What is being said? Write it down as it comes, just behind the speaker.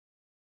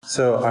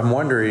So I'm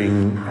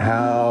wondering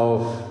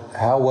how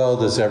well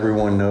does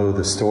everyone know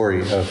the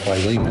story of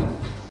Philemon?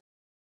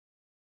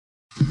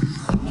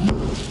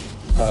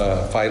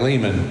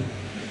 Philemon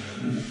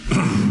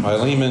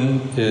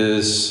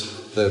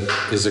is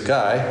a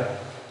guy.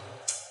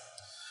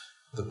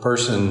 The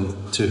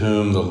person to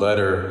whom the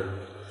letter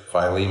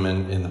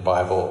Philemon in the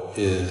Bible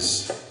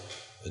is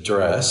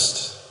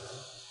addressed.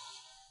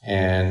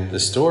 And the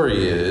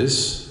story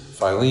is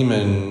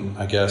Philemon,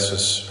 I guess,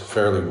 was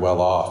fairly well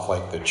off.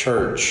 Like the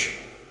church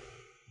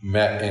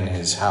met in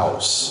his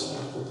house.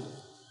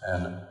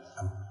 And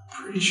I'm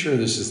pretty sure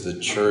this is the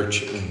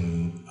church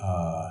in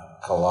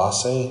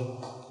Colossae,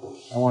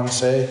 I want to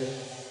say.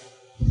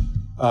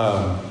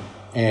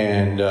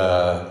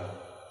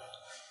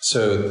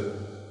 So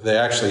they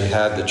actually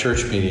had the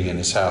church meeting in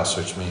his house,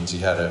 which means he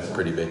had a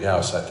pretty big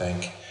house, I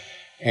think.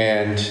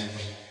 And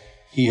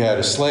he had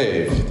a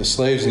slave. The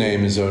slave's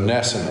name is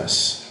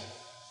Onesimus.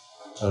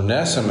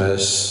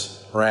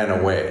 Onesimus ran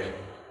away,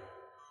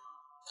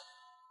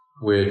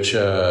 which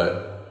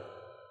that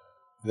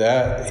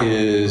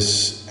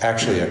is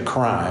actually a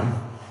crime.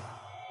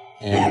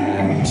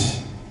 And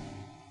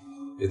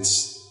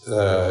it's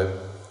the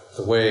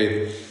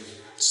way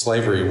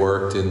slavery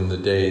worked in the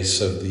days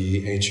of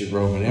the ancient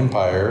Roman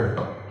Empire.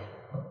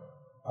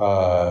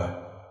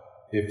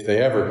 If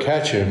they ever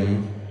catch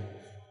him,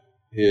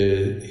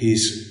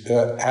 he's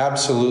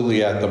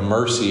absolutely at the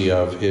mercy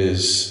of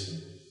his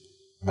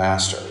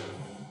master,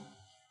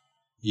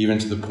 even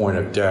to the point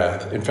of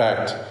death. In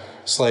fact,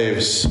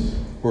 slaves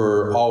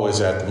were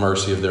always at the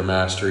mercy of their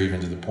master, even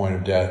to the point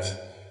of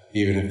death,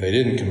 even if they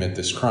didn't commit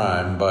this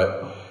crime.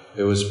 But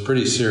it was a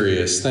pretty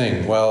serious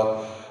thing.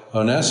 Well,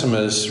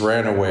 Onesimus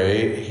ran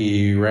away.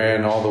 He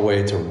ran all the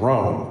way to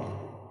Rome.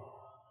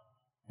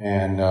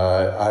 And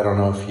I don't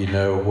know if you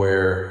know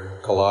where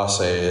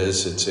Colossae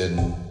is. It's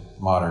in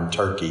modern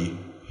Turkey.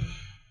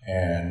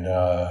 And,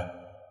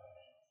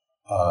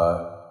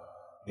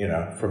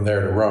 from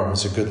there to Rome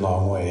is a good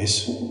long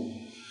ways.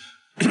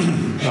 The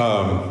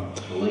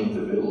length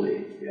of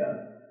Italy,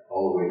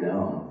 all the way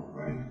down,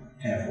 right?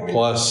 Halfway.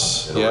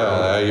 Plus,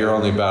 you're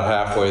only about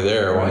halfway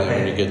there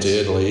when you get to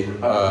Italy.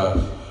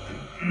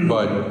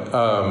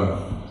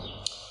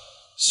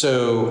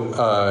 So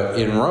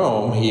in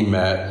Rome, he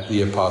met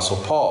the Apostle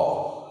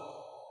Paul.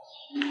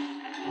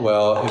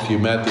 Well, if you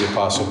met the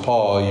Apostle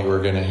Paul, you were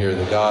going to hear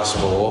the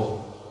gospel.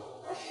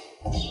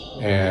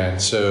 And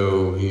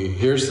so he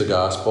hears the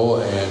gospel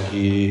and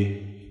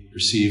he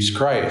receives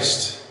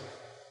Christ.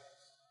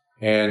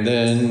 And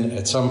then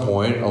at some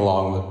point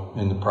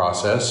in the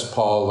process,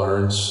 Paul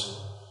learns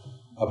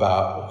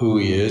about who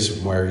he is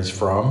and where he's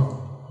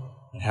from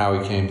and how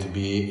he came to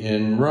be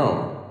in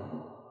Rome.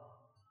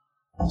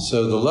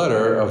 So the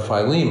letter of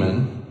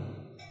Philemon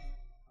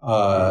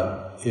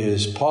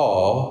is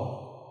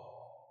Paul's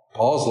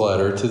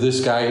letter to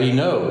this guy he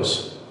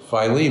knows,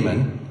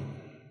 Philemon,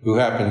 who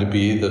happened to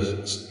be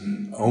the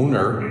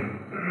owner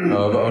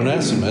of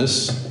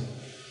Onesimus.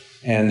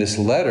 And this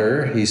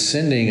letter, he's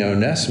sending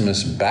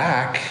Onesimus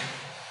back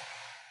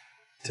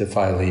to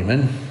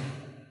Philemon.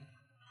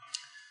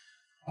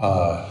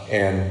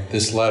 And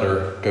this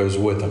letter goes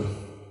with him.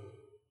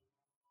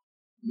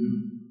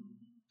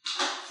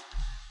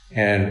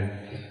 And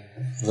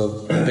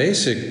the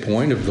basic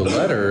point of the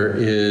letter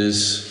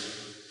is,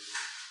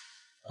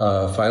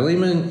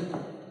 Philemon,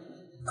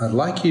 I'd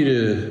like you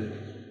to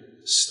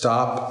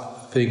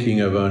stop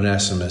thinking of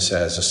Onesimus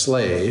as a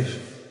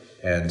slave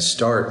and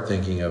start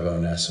thinking of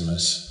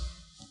Onesimus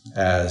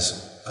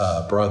as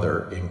a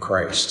brother in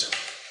Christ,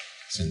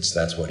 since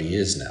that's what he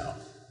is now.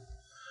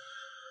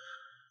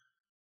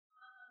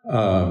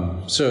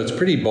 So it's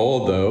pretty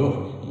bold,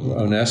 though.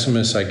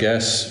 Onesimus, I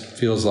guess,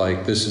 feels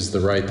like this is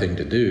the right thing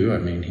to do. I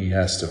mean, he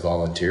has to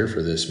volunteer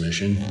for this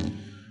mission.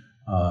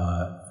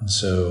 And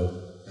so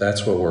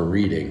that's what we're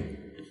reading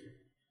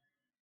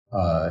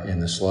in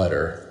this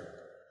letter.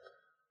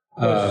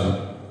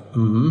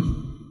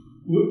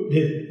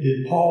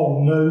 Did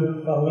Paul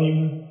know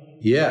Philemon?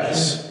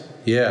 Yes,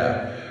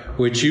 yeah,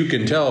 which you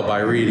can tell by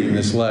reading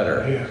this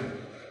letter.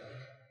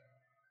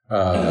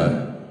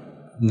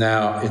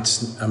 Now,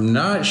 I'm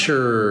not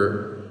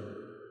sure,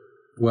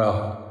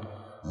 well,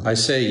 I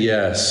say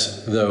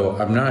yes, though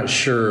I'm not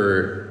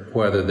sure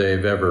whether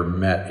they've ever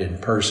met in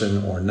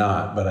person or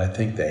not, but I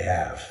think they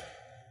have.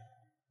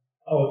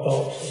 Oh, I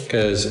thought so.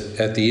 Because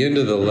at the end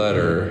of the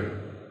letter,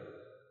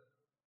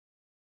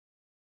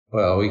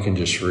 well, we can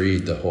just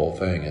read the whole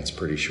thing. It's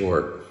pretty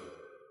short.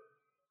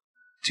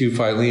 To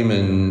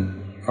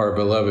Philemon, our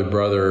beloved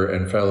brother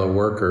and fellow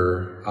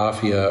worker,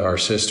 Apphia, our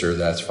sister,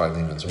 that's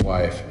Philemon's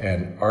wife,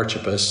 and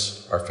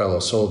Archippus, our fellow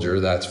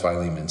soldier, that's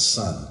Philemon's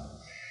son,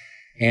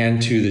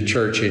 and to the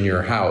church in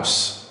your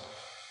house,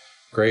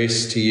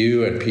 grace to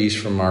you and peace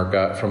from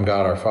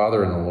God our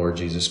Father and the Lord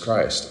Jesus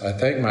Christ. I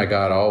thank my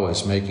God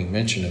always, making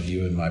mention of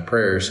you in my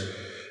prayers,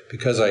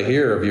 because I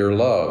hear of your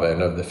love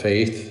and of the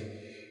faith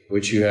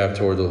which you have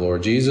toward the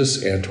Lord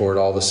Jesus and toward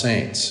all the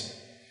saints.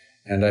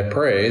 And I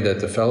pray that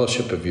the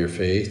fellowship of your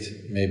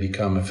faith may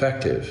become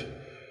effective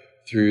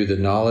through the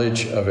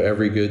knowledge of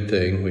every good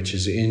thing which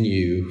is in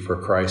you for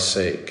Christ's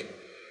sake.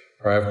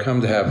 For I have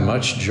come to have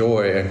much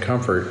joy and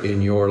comfort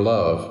in your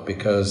love,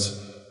 because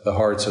the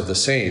hearts of the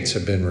saints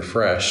have been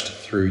refreshed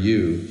through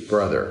you,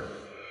 brother.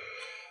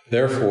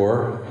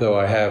 Therefore, though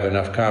I have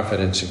enough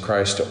confidence in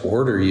Christ to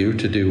order you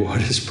to do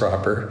what is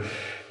proper,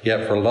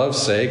 yet for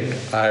love's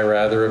sake I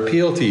rather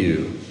appeal to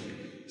you,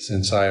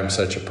 since I am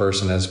such a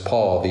person as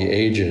Paul, the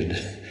aged,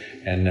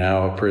 and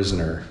now a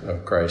prisoner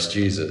of Christ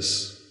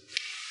Jesus.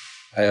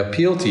 I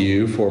appeal to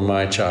you for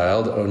my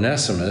child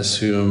Onesimus,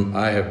 whom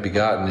I have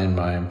begotten in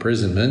my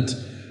imprisonment,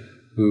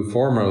 who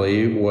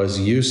formerly was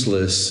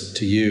useless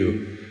to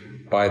you.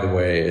 By the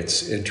way,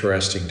 it's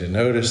interesting to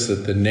notice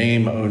that the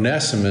name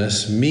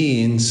Onesimus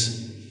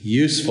means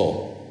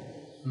useful.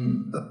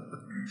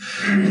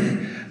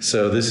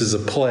 So this is a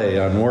play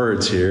on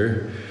words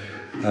here.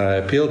 I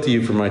appeal to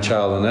you for my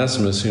child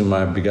Onesimus, whom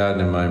I have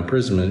begotten in my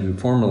imprisonment, who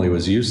formerly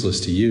was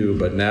useless to you,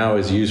 but now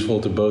is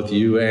useful to both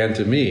you and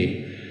to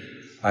me.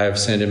 I have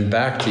sent him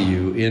back to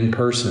you in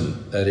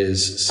person, that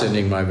is,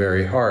 sending my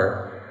very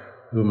heart,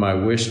 whom I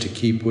wish to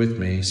keep with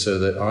me, so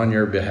that on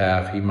your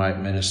behalf he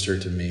might minister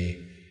to me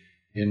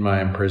in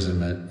my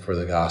imprisonment for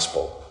the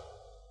gospel.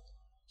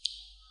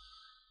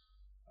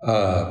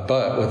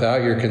 But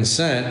without your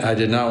consent, I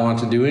did not want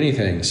to do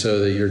anything, so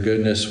that your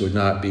goodness would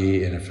not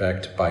be in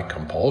effect by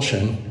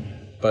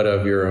compulsion, but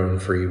of your own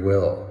free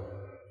will.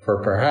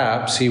 For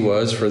perhaps he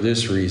was, for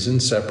this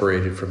reason,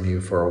 separated from you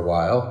for a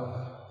while,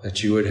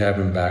 that you would have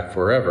him back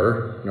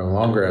forever, no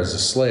longer as a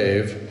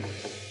slave,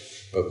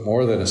 but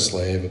more than a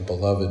slave, a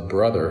beloved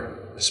brother,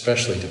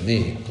 especially to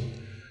me.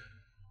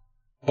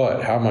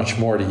 But how much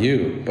more to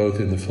you, both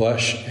in the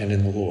flesh and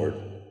in the Lord?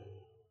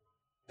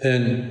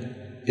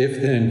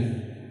 If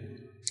then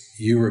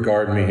you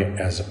regard me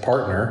as a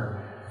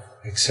partner,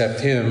 accept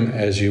him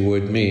as you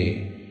would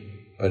me.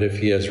 But if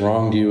he has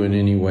wronged you in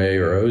any way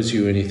or owes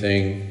you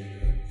anything,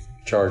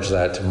 charge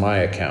that to my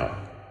account.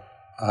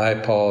 I,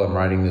 Paul, am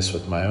writing this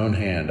with my own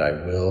hand. I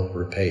will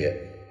repay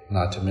it.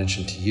 Not to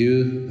mention to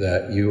you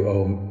that you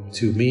owe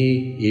to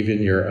me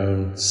even your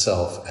own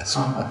self as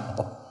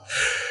well.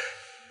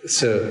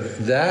 So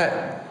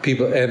that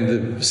people,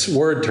 and the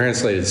word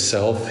translated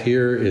self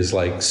here is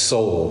like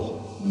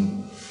soul.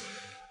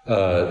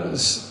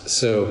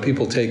 So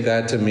people take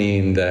that to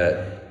mean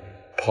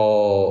that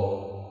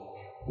Paul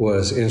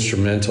was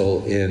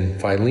instrumental in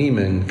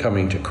Philemon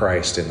coming to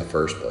Christ in the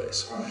first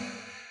place.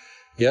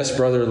 Yes,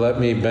 brother, let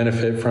me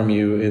benefit from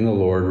you in the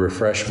Lord.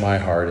 Refresh my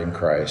heart in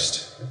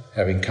Christ.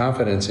 Having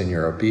confidence in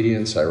your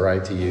obedience, I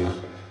write to you,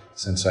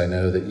 since I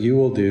know that you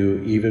will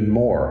do even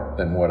more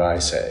than what I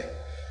say.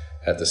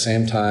 At the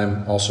same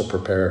time, also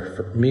prepare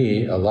for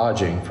me a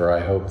lodging, for I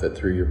hope that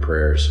through your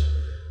prayers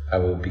I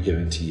will be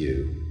given to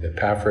you.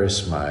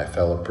 Epaphras, my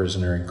fellow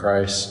prisoner in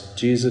Christ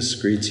Jesus,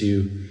 greets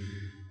you,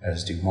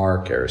 as do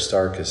Mark,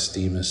 Aristarchus,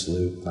 Demas,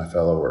 Luke, my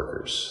fellow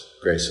workers.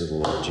 The grace of the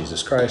Lord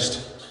Jesus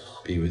Christ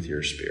be with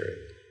your spirit.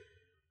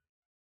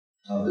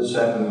 This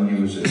happened when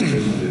he was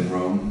imprisoned in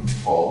Rome,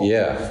 Paul.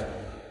 Yeah.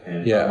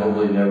 And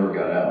probably never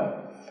got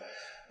out.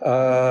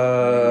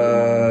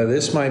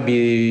 This might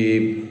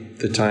be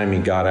the time he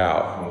got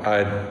out.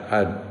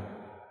 I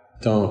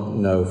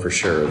don't know for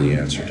sure the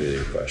answer to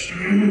your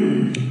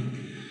question.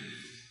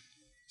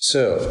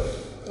 So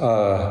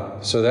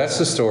that's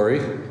the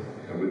story.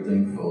 I would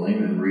think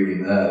Philemon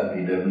reading that,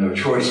 he'd have no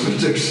choice but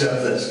to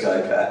accept this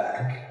guy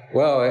back.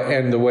 Well,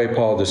 and the way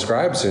Paul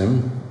describes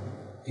him,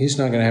 he's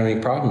not going to have any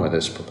problem with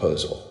this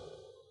proposal,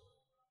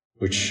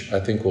 which I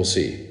think we'll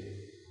see.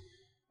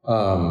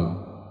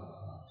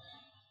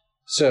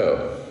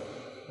 So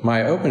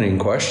my opening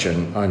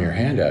question on your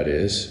handout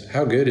is,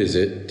 how good is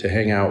it to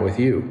hang out with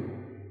you?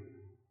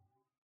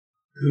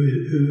 Who are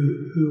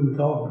we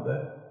talking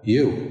about?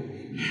 You.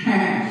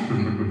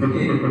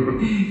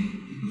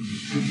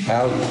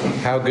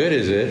 How good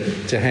is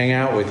it to hang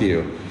out with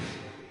you?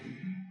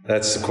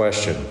 That's the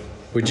question.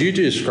 Would you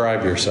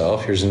describe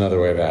yourself, here's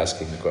another way of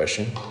asking the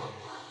question,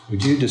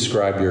 would you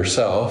describe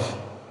yourself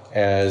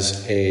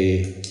as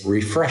a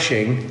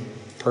refreshing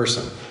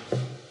person?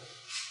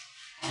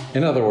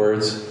 In other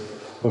words,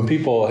 when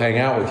people hang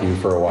out with you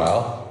for a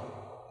while,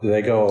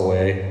 they go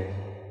away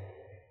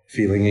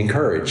feeling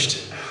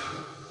encouraged.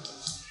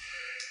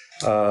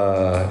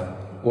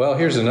 Well,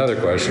 here's another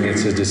question.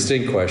 It's a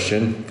distinct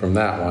question from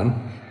that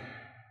one.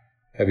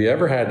 Have you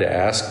ever had to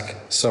ask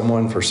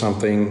someone for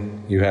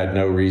something you had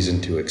no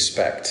reason to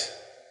expect,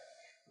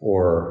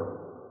 or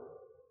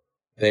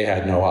they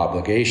had no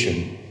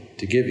obligation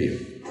to give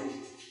you?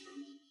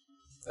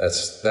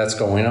 That's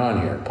going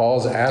on here.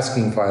 Paul's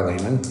asking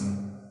Philemon.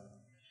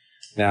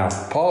 Now,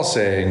 Paul's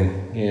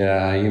saying,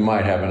 yeah, you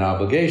might have an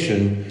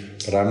obligation,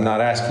 but I'm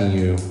not asking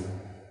you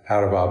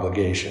out of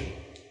obligation.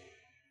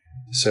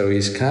 So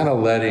he's kind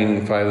of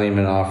letting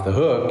Philemon off the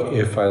hook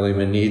if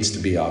Philemon needs to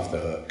be off the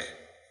hook.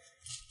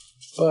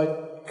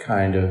 But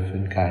kind of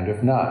and kind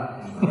of not.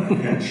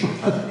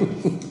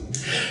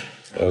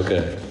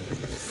 Okay.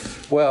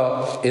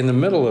 Well, in the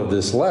middle of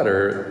this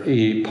letter,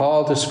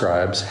 Paul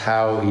describes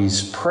how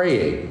he's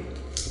praying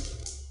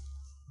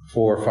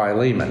for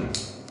Philemon.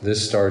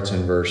 This starts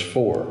in verse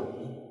 4.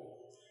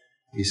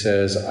 He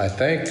says, I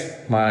thank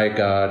my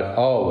God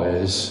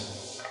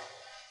always,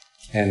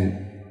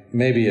 and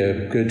maybe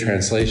a good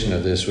translation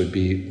of this would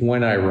be,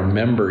 when I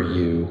remember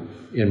you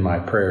in my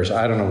prayers.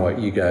 I don't know what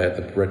you guys,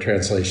 the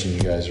translation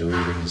you guys are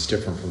reading is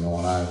different from the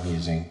one I'm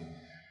using.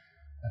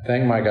 I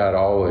thank my God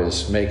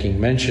always, making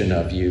mention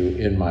of you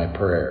in my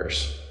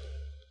prayers.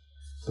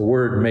 The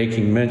word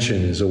making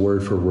mention is a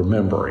word for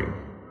remembering.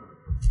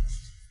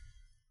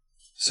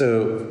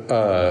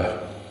 So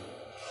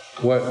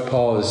what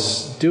Paul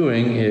is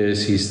doing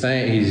is he's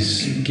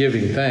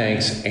giving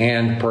thanks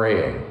and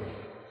praying.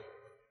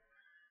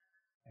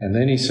 And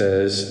then he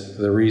says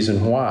the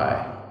reason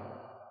why.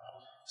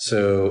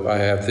 So I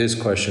have this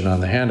question on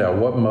the handout.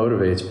 What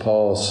motivates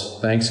Paul's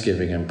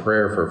thanksgiving and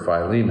prayer for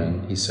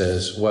Philemon? He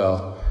says,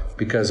 well,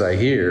 because I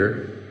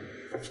hear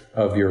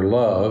of your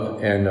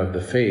love and of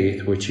the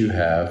faith which you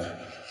have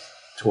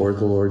toward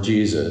the Lord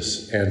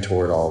Jesus and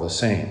toward all the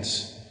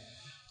saints.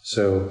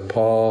 So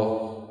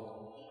Paul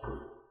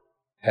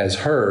has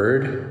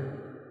heard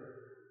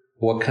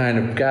what kind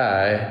of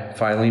guy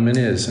Philemon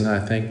is, and I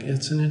think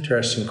it's an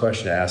interesting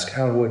question to ask.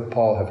 How would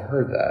Paul have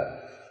heard that?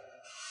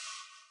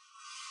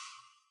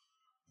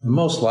 The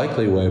most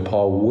likely way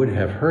Paul would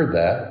have heard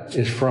that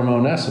is from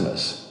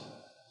Onesimus,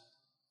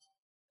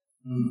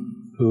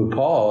 who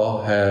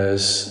Paul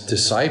has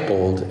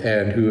discipled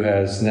and who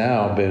has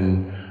now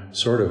been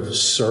sort of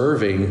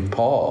serving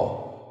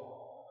Paul.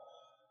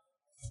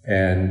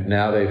 And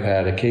now they've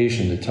had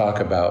occasion to talk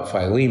about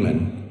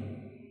Philemon.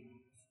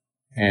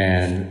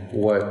 And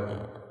what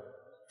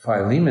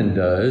Philemon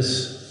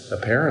does,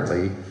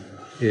 apparently,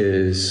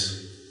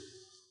 is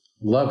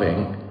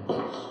loving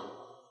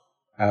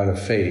out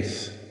of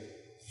faith.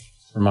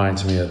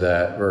 Reminds me of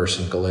that verse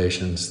in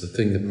Galatians. The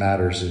thing that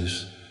matters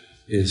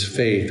is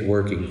faith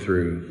working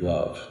through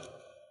love.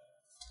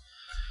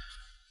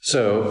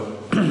 So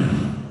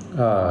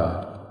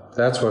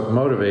that's what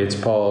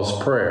motivates Paul's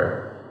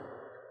prayer.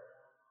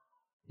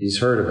 He's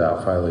heard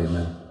about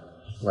Philemon.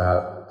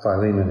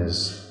 Philemon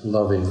is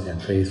loving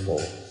and faithful.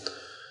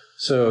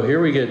 So here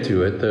we get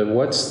to it.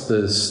 What's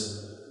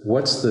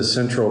the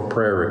central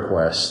prayer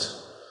request?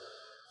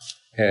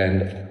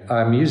 And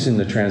I'm using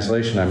the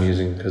translation I'm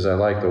using because I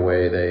like the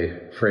way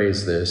they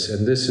phrase this.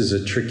 And this is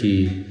a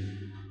tricky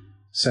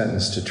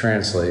sentence to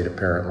translate,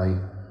 apparently.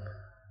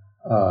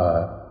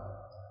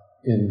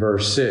 In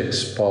verse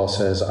 6, Paul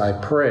says, I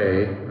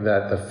pray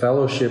that the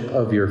fellowship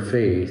of your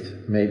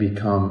faith may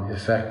become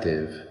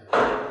effective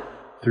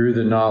through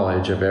the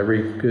knowledge of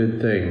every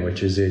good thing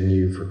which is in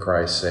you for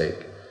Christ's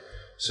sake.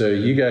 So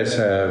you guys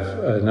have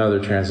another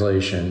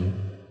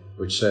translation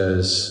which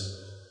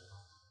says,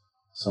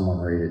 someone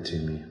read it to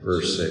me,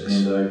 verse 6.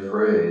 And I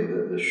pray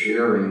that the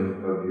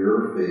sharing of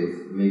your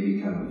faith may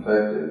become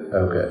effective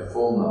with the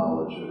full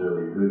knowledge of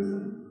every good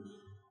thing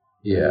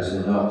that is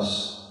in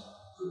us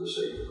for the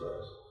sake of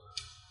Christ.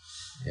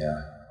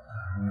 Yeah.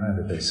 Why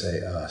did they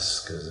say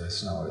us? Because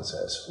that's not what it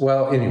says.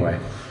 Well, anyway,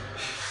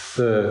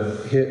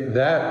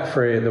 that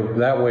phrase,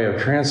 that way of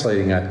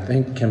translating, I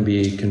think, can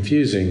be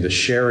confusing, the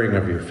sharing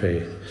of your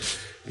faith,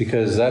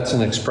 because that's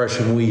an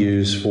expression we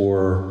use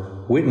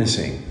for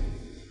witnessing.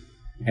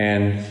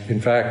 And in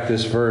fact,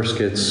 this verse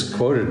gets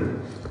quoted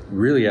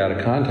really out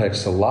of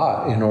context a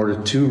lot in order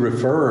to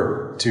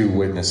refer to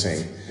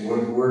witnessing.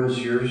 What word is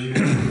yours?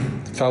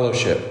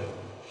 Fellowship.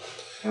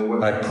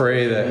 I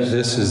pray that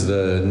this is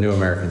the New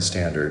American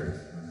Standard.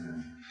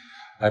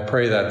 I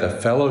pray that the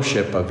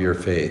fellowship of your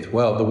faith.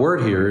 Well, the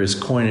word here is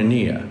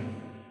koinonia,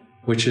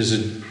 which is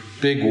a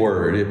big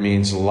word. It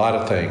means a lot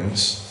of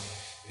things.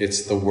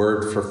 It's the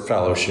word for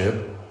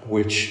fellowship,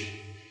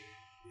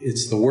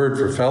 it's the word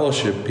for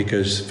fellowship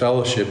because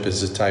fellowship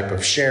is a type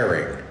of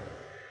sharing.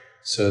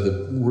 So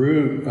the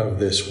root of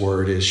this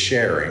word is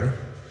sharing.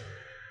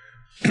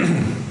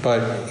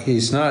 But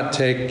he's not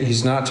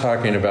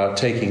talking about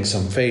taking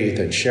some faith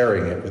and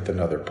sharing it with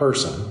another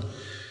person.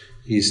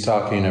 He's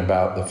talking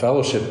about the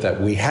fellowship that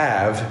we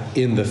have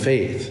in the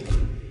faith.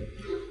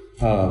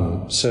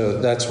 So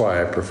that's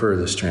why I prefer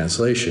this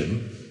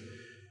translation.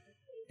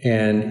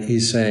 And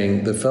he's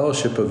saying the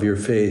fellowship of your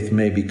faith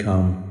may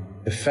become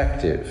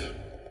effective.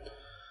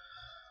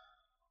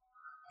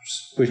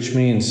 Which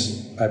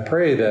means I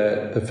pray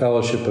that the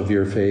fellowship of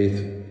your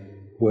faith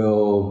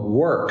will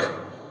work.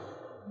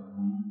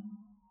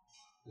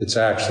 It's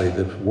actually,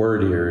 the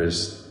word here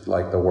is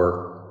like the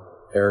word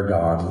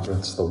ergon.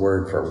 It's the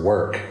word for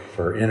work,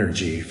 for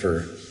energy,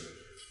 for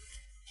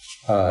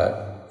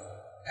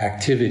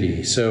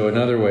activity. So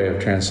another way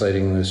of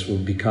translating this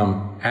would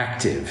become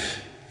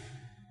active.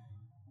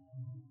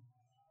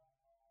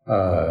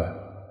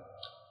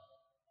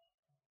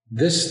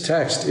 This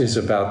text is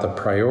about the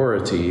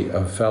priority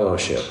of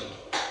fellowship.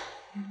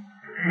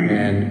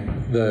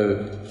 And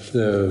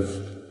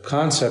the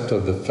concept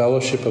of the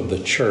fellowship of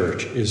the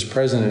church is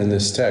present in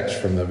this text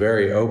from the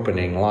very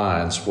opening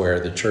lines where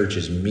the church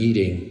is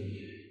meeting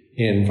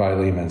in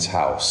Philemon's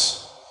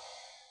house.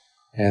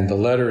 And the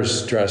letter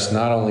is addressed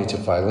not only to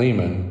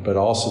Philemon, but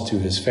also to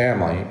his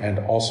family and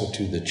also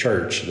to the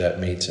church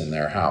that meets in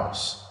their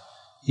house,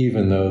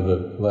 even though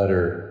the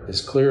letter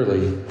is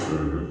clearly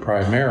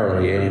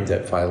primarily aimed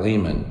at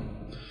Philemon.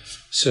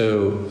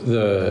 So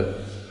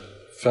the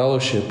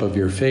fellowship of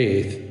your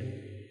faith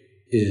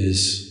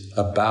is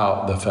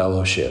about the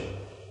fellowship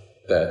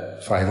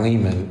that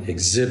Philemon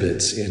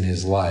exhibits in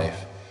his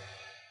life,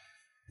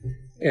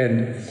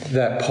 and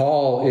that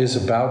Paul is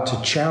about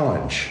to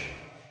challenge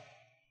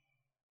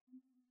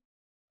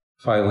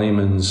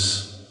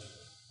Philemon's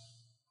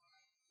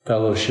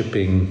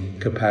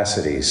fellowshipping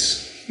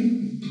capacities.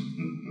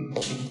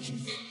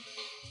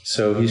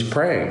 So he's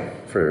praying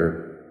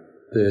for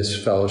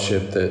this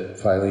fellowship that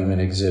Philemon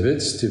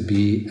exhibits to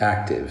be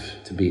active,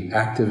 to be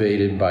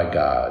activated by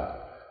God.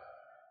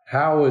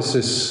 How is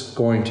this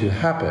going to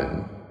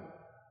happen?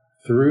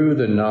 Through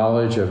the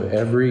knowledge of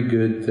every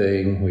good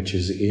thing which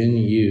is in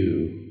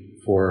you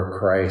for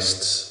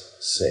Christ's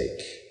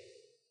sake.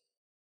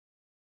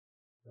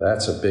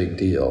 That's a big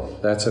deal.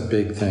 That's a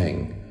big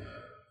thing.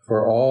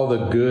 For all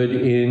the good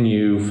in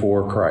you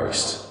for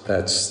Christ.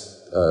 That's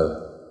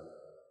a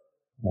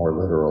more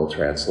literal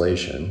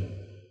translation.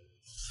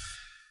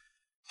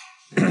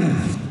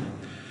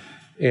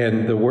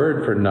 And the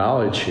word for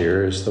knowledge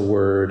here is the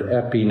word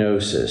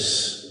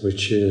epignosis,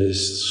 which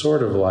is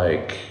sort of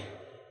like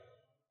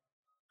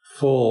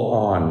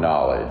full-on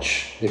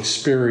knowledge,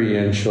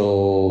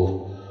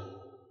 experiential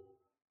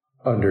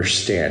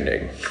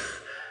understanding.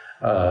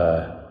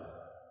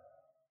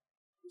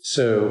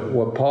 So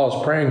what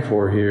Paul's praying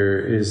for here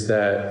is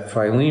that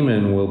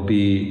Philemon will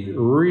be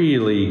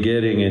really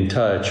getting in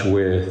touch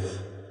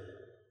with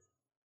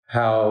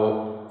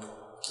how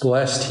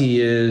blessed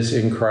he is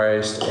in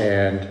Christ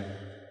and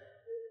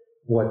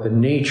what the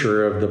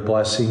nature of the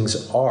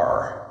blessings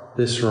are.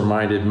 This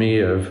reminded me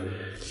of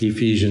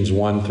Ephesians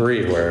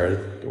 1:3, where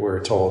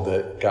we're told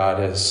that God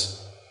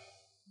has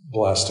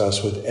blessed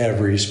us with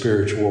every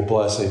spiritual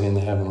blessing in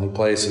the heavenly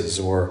places,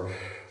 or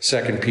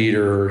 2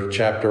 Peter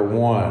chapter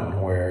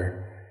 1,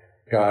 where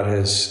God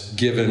has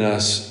given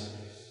us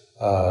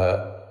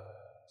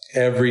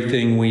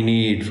everything we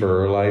need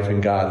for life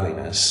and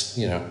godliness.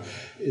 You know,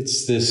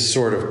 it's this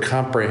sort of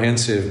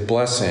comprehensive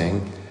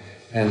blessing.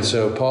 And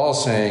so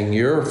Paul's saying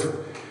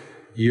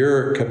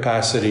your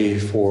capacity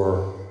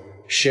for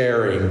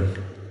sharing,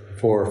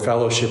 for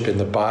fellowship in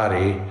the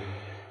body,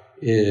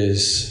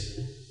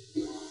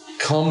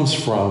 comes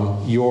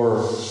from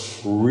your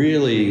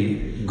really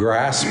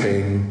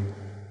grasping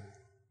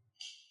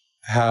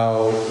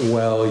how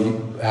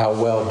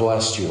well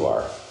blessed you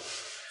are.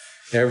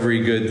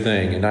 Every good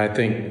thing. And I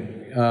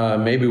think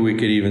maybe we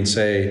could even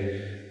say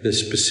the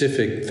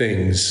specific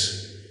things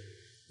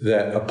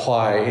that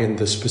apply in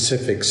the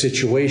specific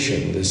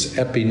situation. This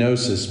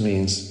epignosis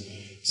means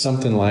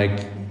something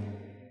like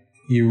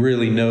you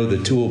really know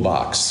the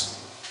toolbox.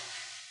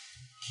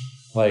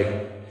 Like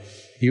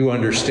you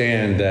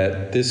understand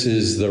that this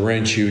is the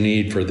wrench you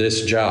need for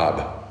this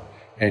job,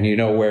 and you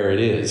know where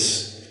it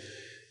is.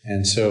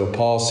 And so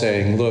Paul's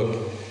saying,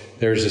 look,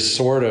 there's a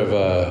sort of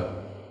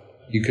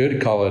you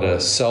could call it a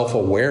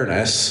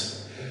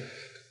self-awareness,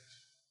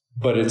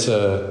 but it's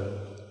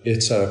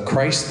a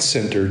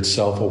Christ-centered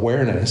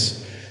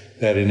self-awareness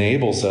that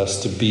enables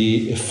us to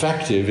be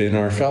effective in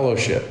our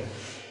fellowship.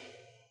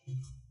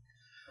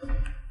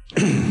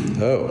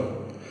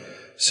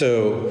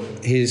 So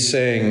he's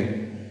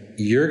saying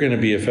you're going to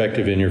be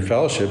effective in your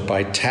fellowship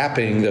by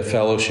tapping the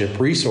fellowship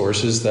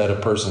resources that a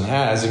person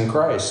has in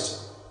Christ.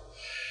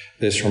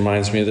 This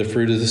reminds me of the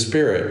fruit of the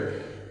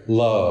Spirit: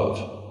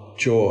 love,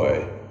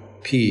 joy,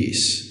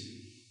 peace.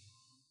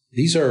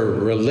 These are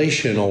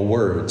relational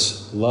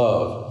words: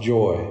 love,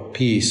 joy,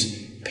 peace,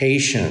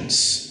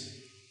 patience.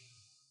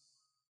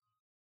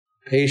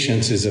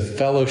 Patience is a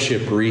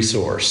fellowship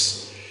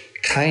resource.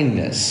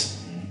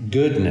 Kindness,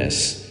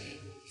 goodness,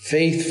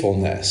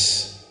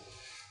 faithfulness.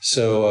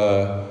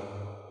 So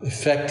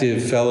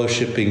effective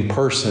fellowshipping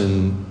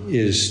person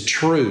is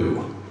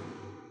true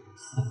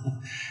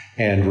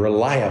and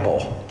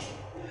reliable.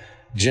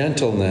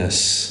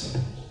 Gentleness,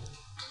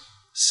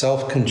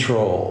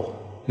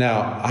 self-control.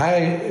 Now,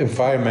 if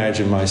I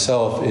imagine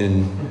myself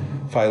in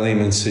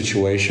Philemon's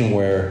situation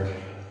where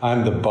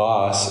I'm the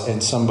boss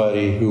and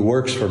somebody who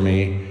works for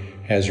me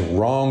has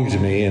wronged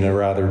me in a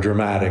rather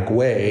dramatic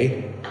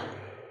way,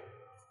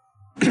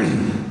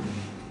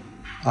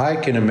 I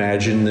can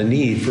imagine the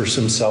need for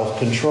some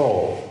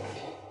self-control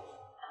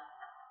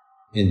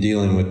in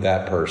dealing with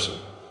that person.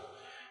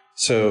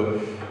 So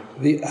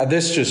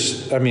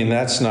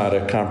that's not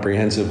a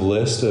comprehensive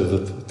list of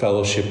the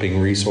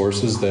fellowshipping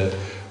resources that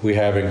we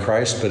have in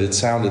Christ, but it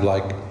sounded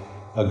like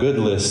a good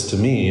list to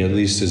me, at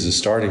least as a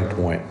starting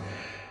point.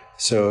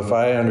 So if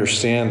I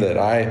understand that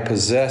I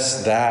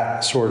possess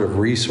that sort of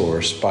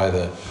resource by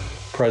the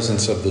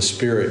presence of the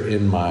Spirit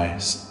in my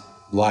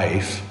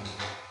life,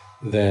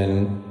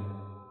 then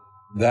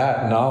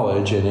that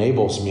knowledge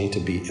enables me to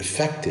be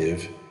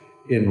effective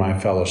in my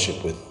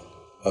fellowship with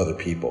other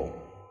people.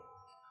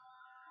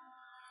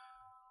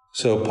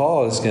 So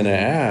Paul is going to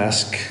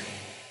ask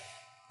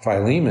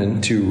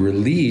Philemon to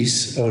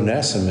release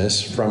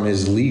Onesimus from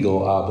his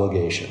legal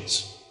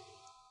obligations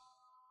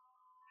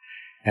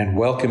and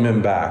welcome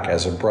him back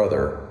as a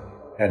brother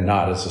and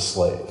not as a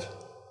slave.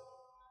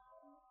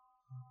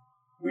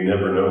 We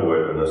never know what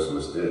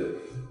Onesimus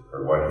did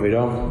or why. We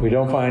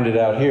don't find it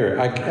out here.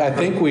 I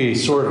think we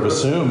sort of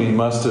assume he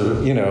must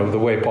have, the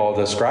way Paul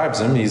describes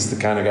him, he's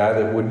the kind of guy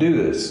that would do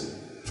this.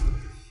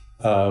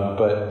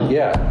 But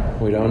yeah,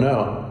 we don't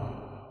know.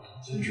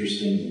 It's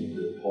interesting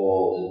that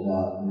Paul did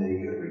not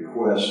make a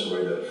request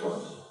right up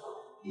front.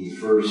 He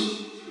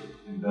first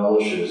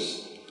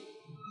embellishes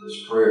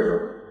this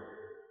prayer,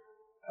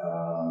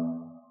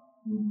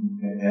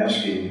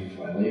 asking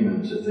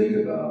Philemon to think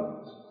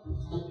about,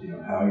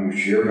 how you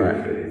share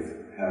your faith,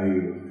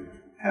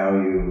 how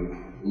you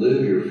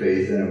live your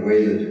faith in a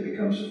way that it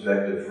becomes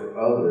effective for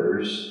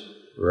others.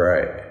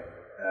 Right.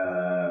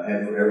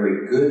 And for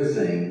every good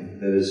thing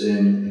that is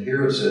in,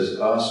 here it says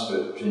us,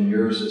 but in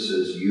yours it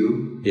says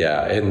you.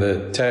 Yeah, in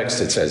the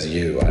text it says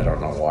you. I don't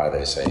know why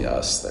they say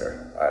us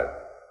there.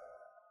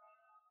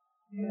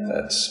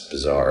 That's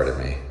bizarre to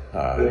me.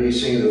 But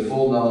he's saying the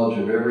full knowledge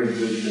of every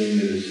good thing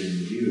that is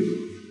in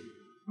you.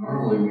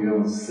 Normally we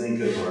don't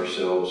think of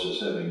ourselves as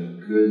having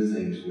good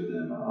things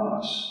within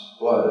us,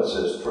 but it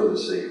says for the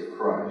sake of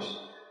Christ.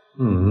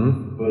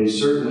 Mm-hmm. But he's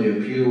certainly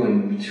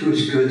appealing to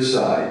his good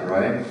side,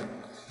 right?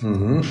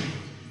 Mm-hmm.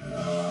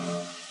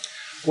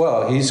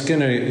 Well,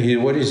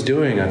 what he's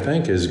doing, I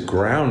think, is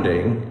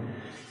grounding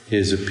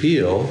his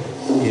appeal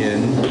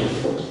in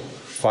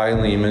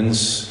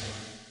Philemon's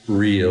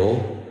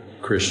real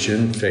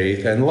Christian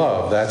faith and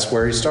love. That's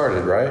where he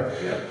started, right?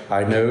 Yeah.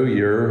 I know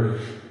your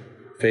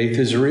faith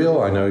is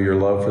real. I know your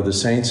love for the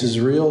saints is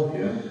real.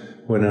 Yeah.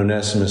 When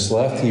Onesimus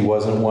left, he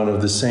wasn't one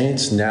of the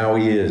saints. Now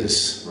he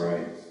is.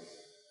 Right.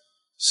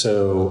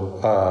 So,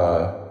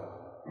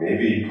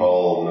 maybe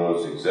Paul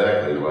knows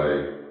exactly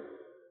why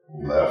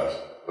he left,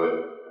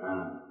 but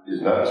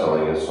he's not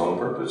telling us on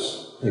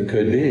purpose. It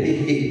could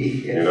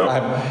be.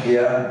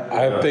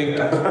 I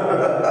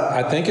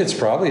think it's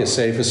probably a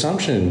safe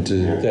assumption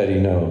that he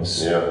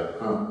knows. Yeah.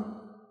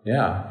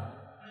 Yeah.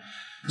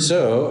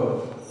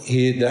 So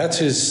that's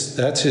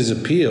his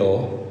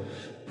appeal.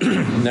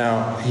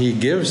 Now he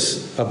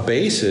gives a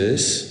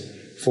basis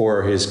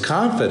for his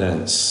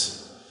confidence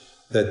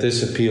that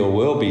this appeal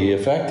will be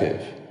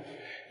effective,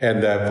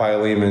 and that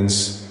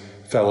Philemon's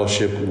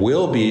fellowship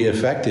will be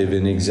effective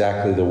in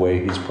exactly the way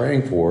he's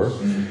praying for.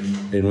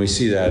 Mm-hmm. And we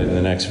see that in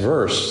the next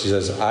verse. He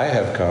says, I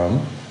have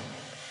come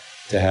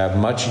to have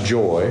much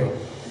joy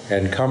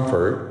and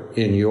comfort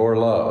in your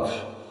love,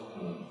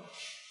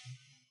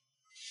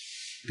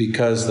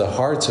 because the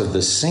hearts of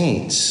the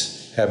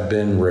saints have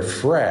been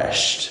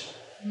refreshed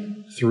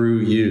through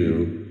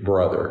you,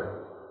 brother.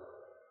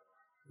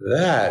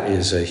 That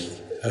is a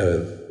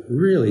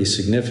really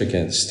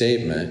significant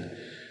statement.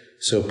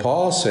 So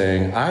Paul's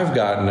saying, I've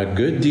gotten a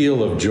good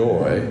deal of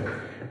joy,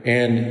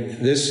 and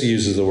this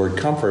uses the word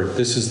comfort.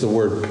 This is the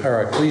word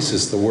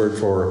paraklesis, the word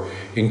for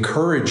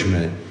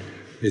encouragement.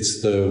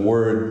 It's the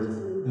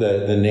word,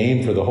 the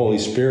name for the Holy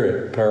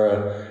Spirit,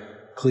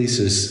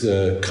 paraklesis,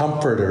 the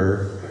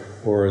comforter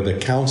or the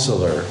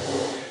counselor.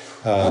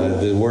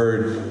 The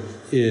word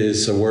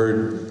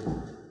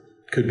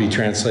could be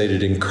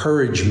translated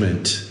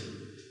encouragement,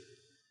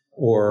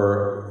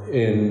 or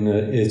in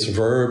its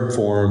verb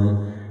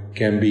form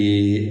can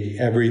be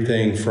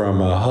everything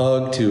from a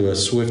hug to a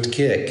swift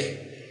kick.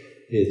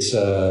 It's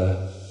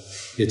a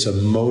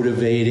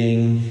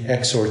motivating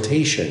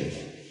exhortation.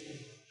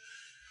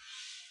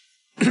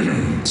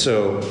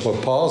 So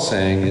what Paul's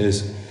saying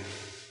is,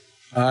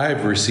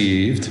 I've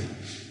received,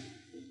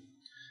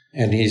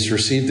 and he's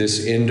received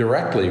this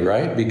indirectly,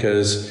 right?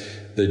 Because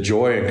the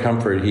joy and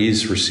comfort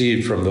he's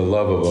received from the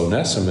love of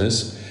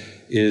Onesimus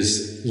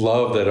is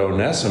love that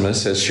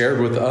Onesimus has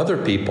shared with other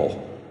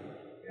people.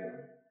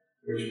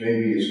 Which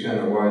maybe is kind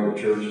of why the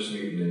church is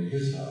meeting in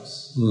his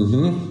house.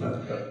 Mm-hmm.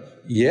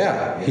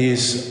 Yeah,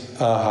 he's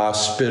a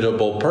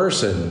hospitable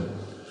person.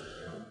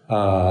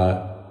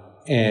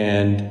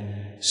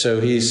 And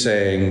so he's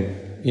saying,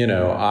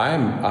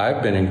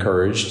 I've been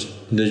encouraged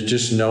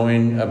just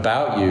knowing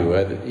about you,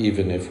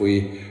 even if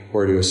we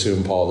were to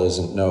assume Paul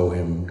doesn't know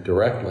him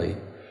directly.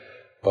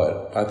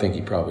 But I think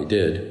he probably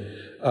did.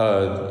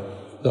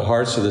 The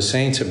hearts of the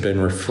saints have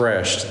been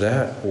refreshed.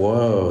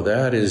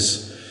 That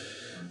is...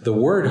 The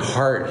word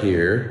heart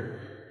here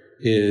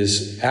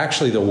is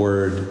actually the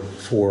word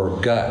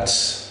for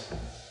guts.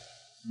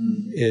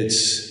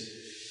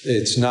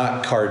 It's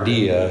not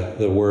cardia,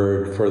 the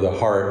word for the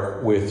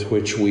heart with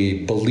which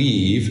we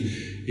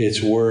believe. It's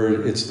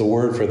the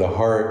word for the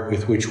heart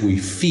with which we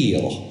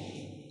feel.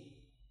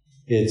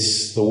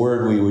 It's the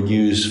word we would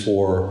use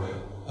for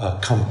a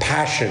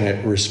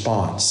compassionate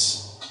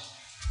response.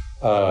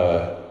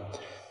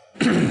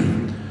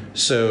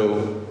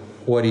 So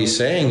what he's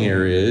saying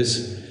here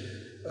is,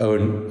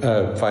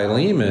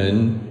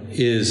 Philemon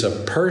is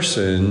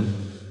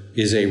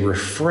a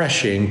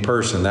refreshing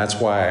person. That's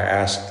why I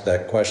asked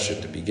that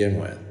question to begin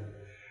with.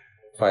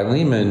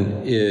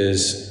 Philemon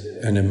is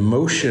an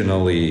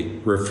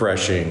emotionally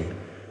refreshing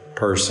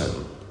person.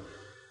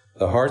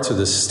 The hearts of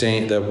the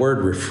saint, that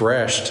word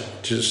refreshed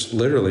just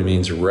literally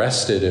means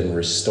rested and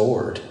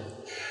restored.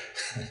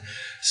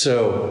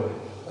 So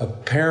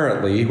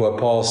apparently what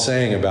Paul's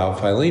saying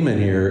about Philemon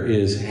here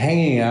is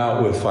hanging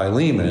out with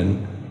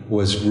Philemon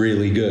was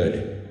really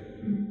good.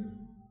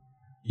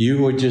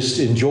 You would just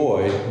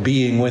enjoy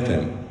being with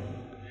him.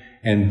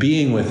 And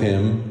being with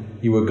him,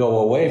 you would go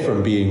away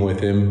from being with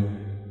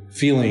him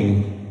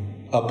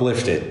feeling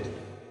uplifted.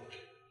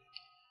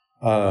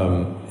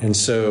 And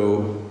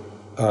so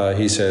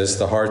he says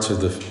the hearts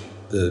of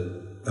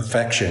the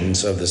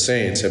affections of the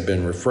saints have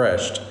been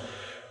refreshed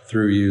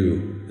through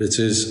you. It's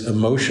his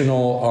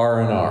emotional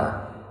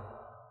R&R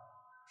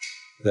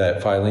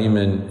that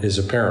Philemon is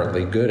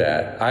apparently good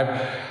at.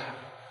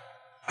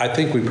 I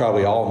think we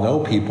probably all know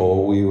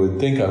people we would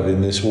think of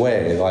in this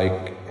way.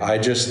 Like, I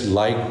just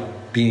like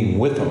being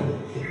with them.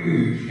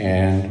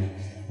 And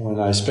when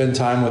I spend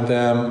time with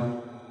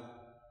them,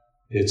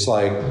 it's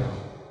like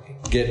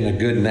getting a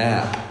good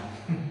nap.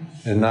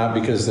 And not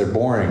because they're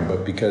boring,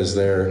 but because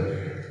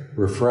they're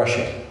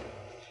refreshing.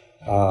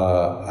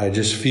 I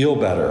just feel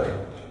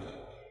better.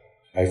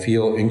 I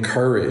feel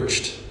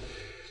encouraged.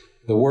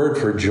 The word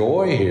for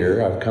joy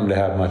here, I've come to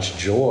have much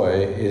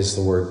joy, is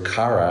the word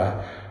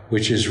chara,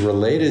 which is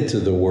related to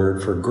the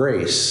word for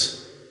grace.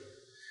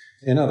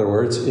 In other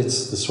words,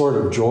 it's the sort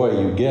of joy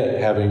you get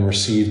having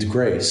received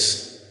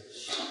grace.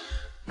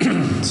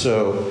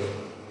 So,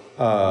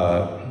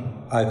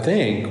 I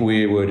think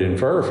we would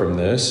infer from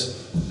this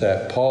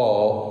that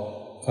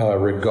Paul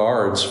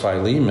regards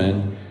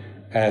Philemon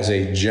as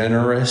a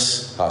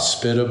generous,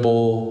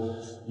 hospitable,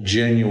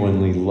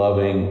 genuinely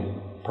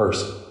loving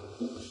person.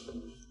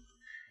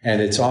 And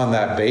it's on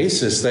that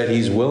basis that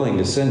he's willing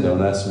to send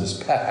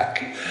Onesimus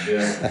back.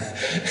 Yeah.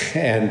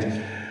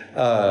 And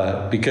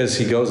because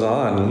he goes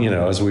on,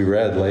 as we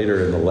read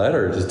later in the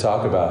letter, to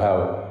talk about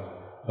how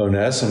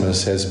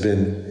Onesimus has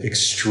been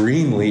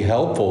extremely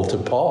helpful to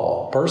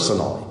Paul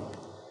personally.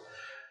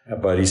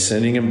 But he's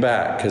sending him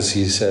back because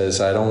he says,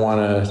 I don't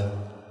want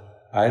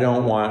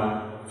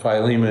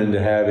Philemon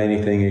to have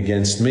anything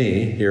against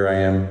me. Here I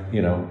am,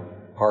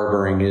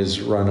 harboring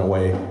his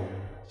runaway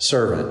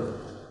servant.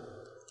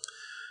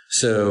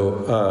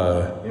 So,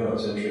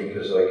 it's interesting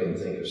because I can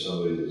think of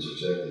somebody that's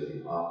exactly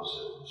the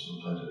opposite.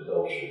 Sometimes it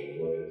helps you to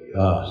look at the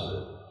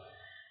opposite.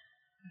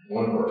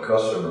 One of our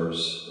customers,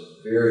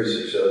 a very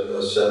successful, a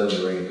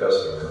 7-ring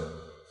customer,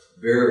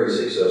 very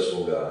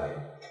successful guy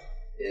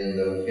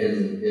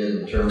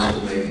in terms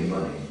of making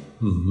money.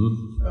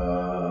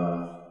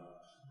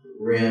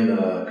 Ran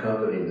a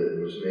company that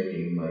was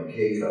making like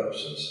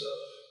K-cups and stuff,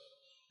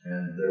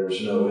 and there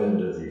was no end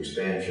to the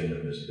expansion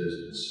of his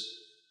business.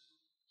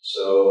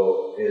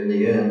 So in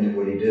the end,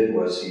 what he did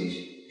was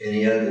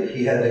he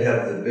had to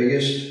have the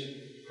biggest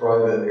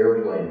private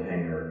airplane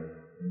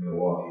hangar in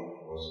Milwaukee.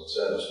 He wasn't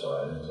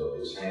satisfied until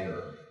his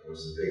hangar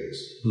was the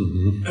biggest.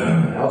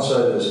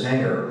 Outside of his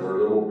hangar were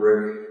little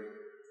brick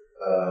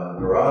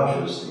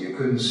garages that you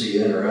couldn't see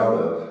in or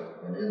out of,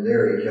 and in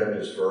there he kept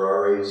his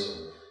Ferraris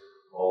and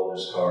all of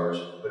his cars,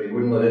 but he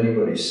wouldn't let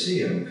anybody see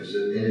him, because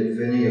if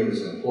any of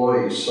his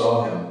employees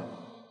saw him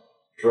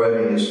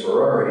driving his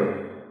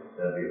Ferrari,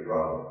 that'd be a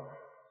problem.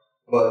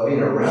 But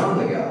being around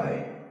the guy,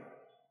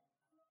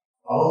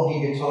 all he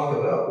could talk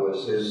about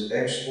was his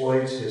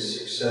exploits, his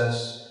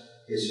success,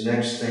 his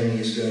next thing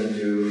he's going to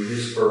do,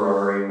 his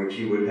Ferrari, which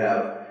he would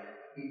have.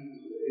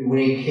 When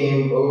he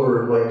came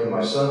over, like, to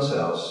my son's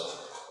house,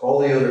 all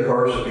the other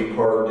cars would be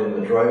parked in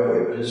the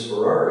driveway, but his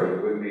Ferrari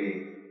would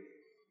be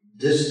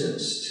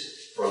distanced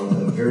from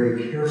them,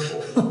 very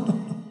carefully,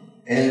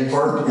 and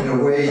parked in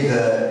a way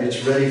that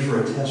it's ready for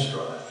a test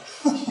drive.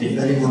 If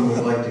anyone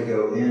would like to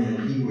go in,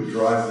 and he would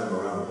drive them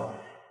around the block.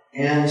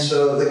 And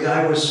so the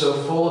guy was so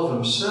full of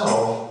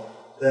himself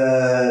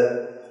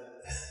that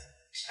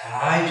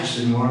I just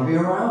didn't want to be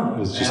around him. It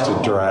was just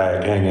a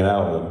drag hanging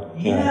out with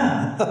him.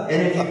 Yeah.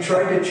 And if you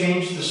tried to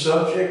change the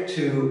subject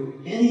to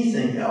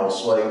anything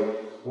else, like,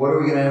 what are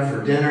we going to have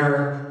for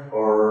dinner,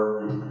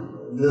 or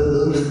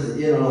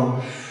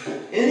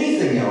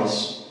anything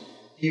else,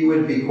 he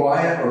would be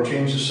quiet or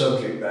change the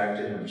subject back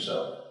to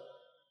himself.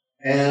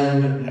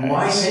 And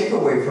my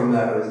takeaway from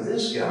that was,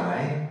 this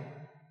guy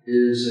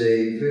is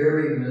a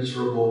very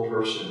miserable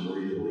person,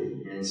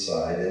 really,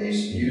 inside, and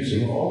he's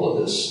using all of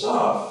this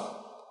stuff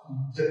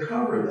to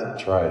cover that.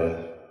 Try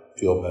to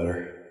feel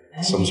better.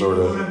 And Some sort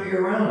of want to be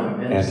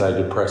around him.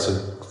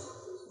 antidepressant.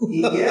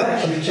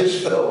 Yeah, you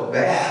just felt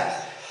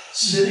bad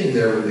sitting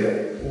there with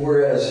the.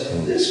 Whereas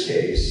in this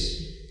case,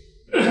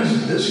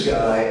 this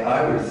guy,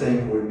 I would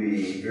think, would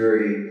be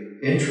very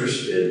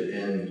interested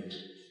in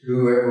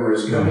whoever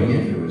is coming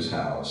into his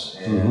house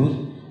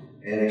and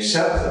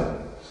accept them.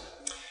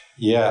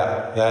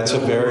 Yeah, that's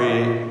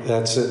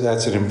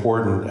that's an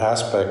important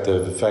aspect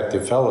of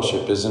effective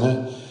fellowship, isn't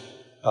it?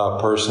 A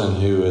person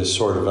who is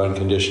sort of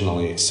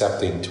unconditionally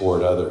accepting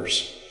toward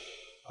others.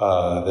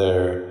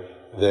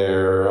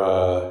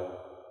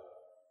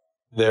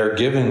 They're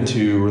given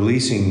to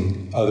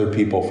releasing other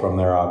people from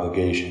their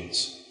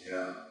obligations.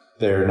 Yeah.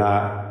 They're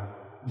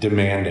not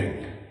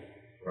demanding.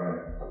 Right.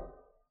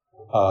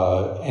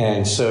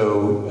 And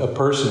so a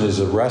person is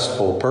a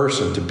restful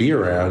person to be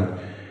around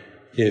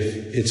if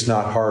it's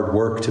not hard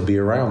work to be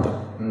around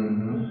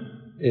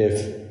them.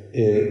 If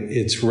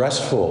it's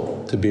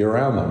restful to be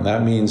around them,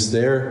 that means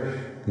they're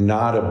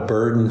not a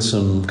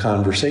burdensome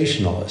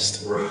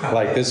conversationalist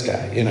like this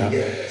guy.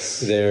 Yes.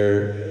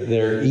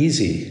 They're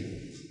easy,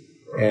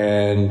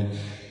 and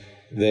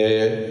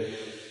they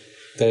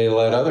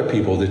let other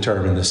people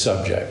determine the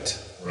subject.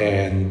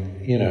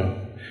 And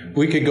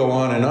we could go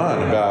on and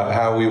on about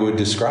how we would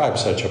describe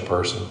such a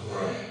person.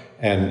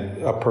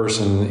 And a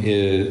person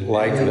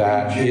like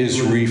that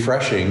is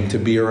refreshing to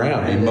be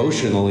around,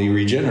 emotionally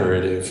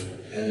regenerative.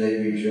 And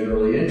they'd be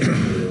generally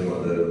interested in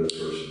what that other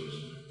person is.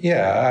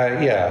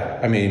 Yeah.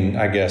 I mean,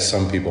 I guess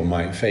some people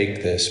might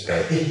fake this,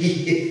 but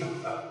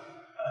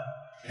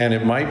and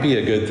it might be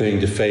a good thing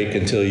to fake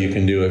until you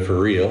can do it for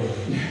real.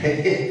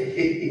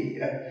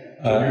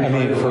 I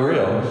mean, for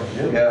real.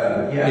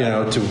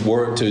 Yeah. To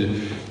work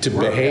to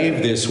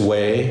behave this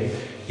way,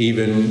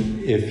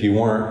 even if you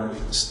weren't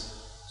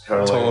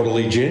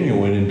totally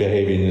genuine in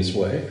behaving this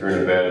way. If you're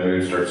in a bad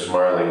mood, start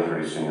smiling,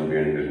 pretty soon you'll be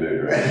in a good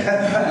mood, right?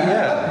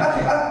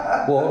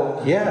 Yeah.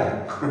 Well,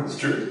 yeah. It's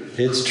true.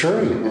 It's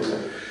true.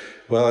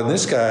 Well, and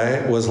this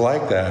guy was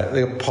like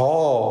that.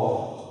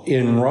 Paul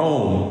in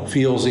Rome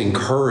feels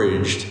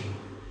encouraged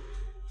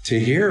to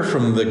hear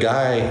from the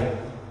guy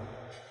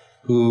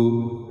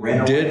who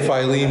did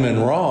Philemon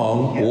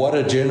wrong, what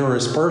a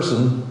generous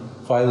person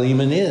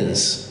Philemon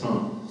is.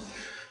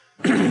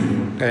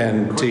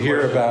 And to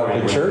hear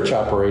about the church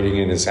operating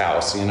in his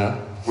house, When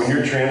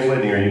you're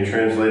translating, are you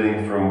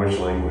translating from which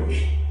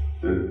language?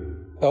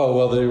 Oh,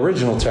 well, the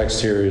original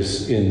text here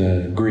is in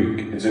the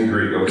Greek. It's in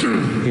Greek,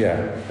 okay.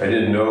 Yeah. I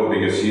didn't know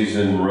because he's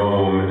in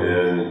Rome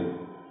and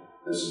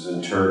this is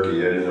in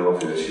Turkey. I didn't know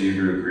if it was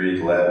Hebrew,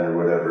 Greek, Latin, or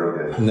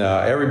whatever. Okay.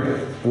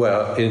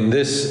 No, in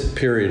this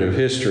period of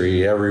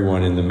history,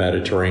 everyone in the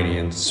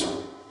Mediterranean,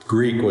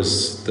 Greek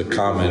was the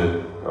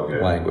common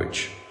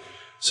language.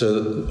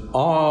 So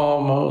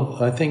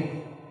I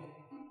think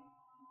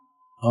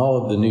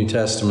all of the New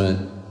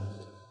Testament,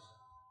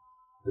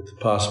 with the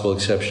possible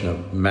exception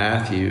of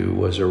Matthew,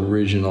 was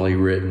originally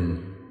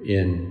written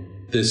in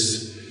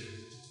this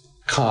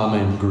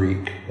common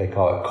Greek. They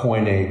call it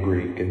Koine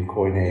Greek, and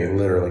Koine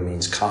literally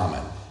means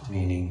common,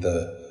 meaning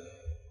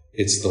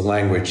it's the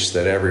language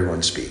that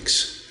everyone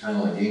speaks. Kind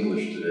of like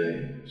English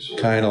today.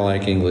 Kind of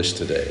like English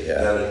today,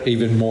 yeah.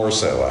 Even more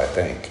so, I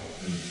think,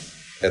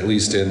 at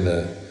least in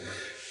the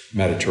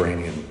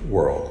Mediterranean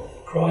world.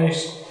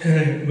 Christ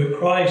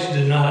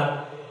did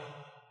not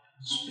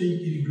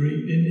speak in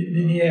Greek.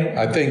 Didn't he have?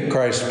 I think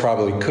Christ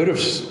probably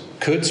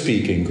could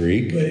speak in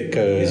Greek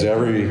because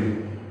every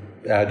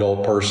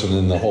adult person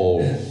in the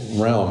whole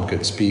realm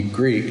could speak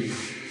Greek,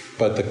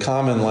 but the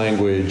common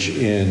language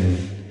in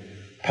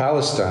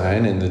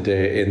Palestine in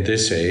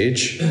this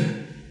age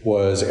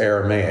was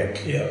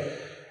Aramaic. Yeah.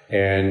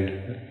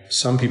 And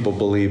some people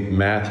believe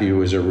Matthew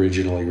was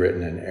originally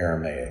written in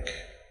Aramaic.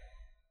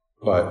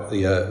 But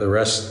the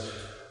rest,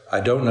 I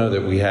don't know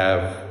that we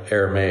have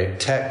Aramaic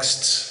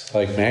texts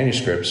like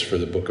manuscripts for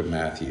the book of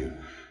Matthew.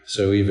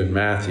 So even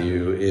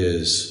Matthew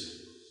is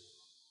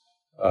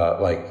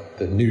like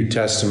the New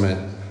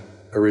Testament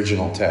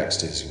original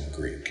text is in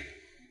Greek.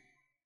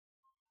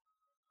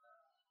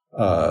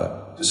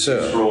 The sea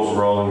scrolls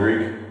were all in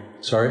Greek?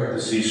 Sorry?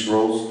 The sea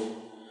scrolls?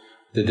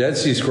 The Dead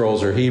Sea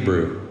Scrolls are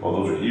Hebrew.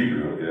 Oh, those are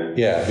Hebrew, okay.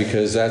 Yeah,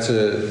 because that's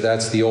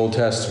the Old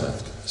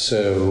Testament.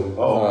 So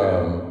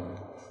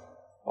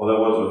that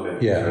was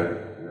okay. Yeah. Okay.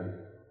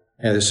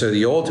 And so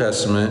the Old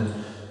Testament,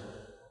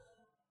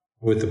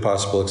 with the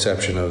possible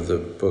exception of the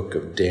book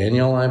of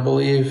Daniel, I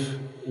believe,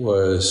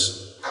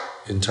 was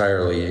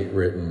entirely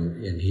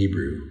written in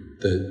Hebrew.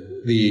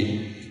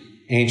 The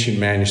ancient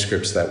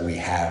manuscripts that we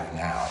have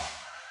now.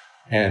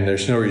 And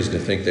there's no reason to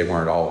think they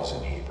weren't always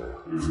in Hebrew.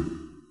 Mm-hmm.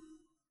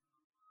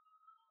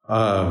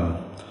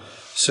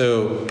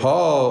 So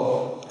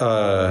Paul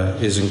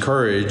is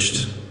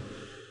encouraged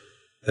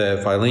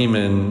that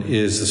Philemon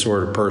is the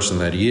sort of person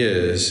that he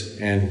is,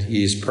 and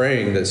he's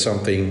praying that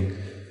something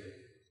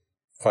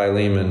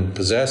Philemon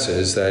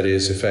possesses, that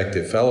is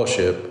effective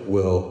fellowship,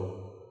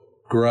 will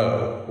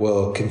grow,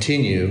 will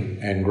continue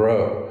and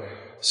grow.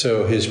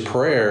 So his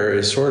prayer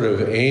is sort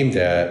of aimed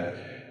at,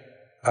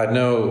 I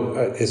know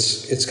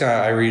it's kind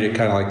of, I read it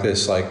kind of like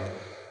this, like,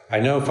 I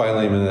know,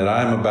 Philemon, that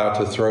I'm about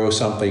to throw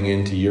something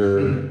into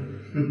your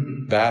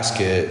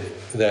basket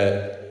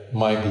that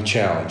might be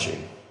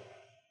challenging.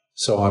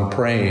 So I'm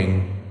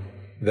praying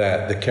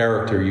that the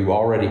character you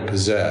already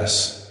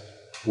possess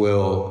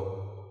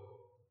will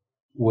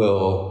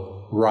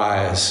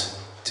rise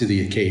to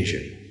the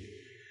occasion.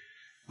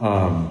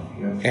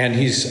 And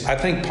I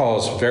think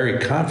Paul's very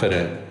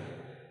confident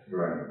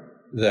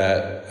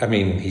that,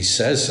 he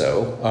says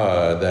so,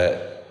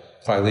 that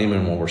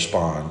Philemon will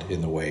respond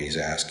in the way he's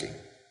asking.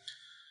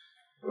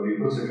 Well, he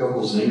puts a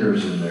couple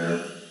zingers in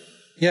there.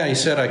 Yeah, he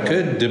said I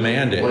could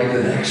demand it. Like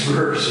the next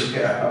verse,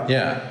 yeah.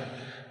 Yeah,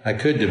 I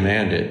could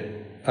demand it.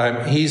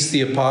 He's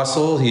the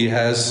apostle. He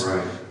has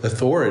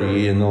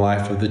authority in the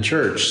life of the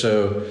church.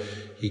 So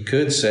he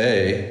could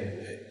say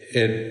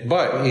it,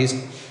 but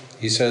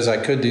he says, I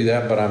could do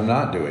that, but I'm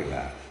not doing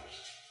that.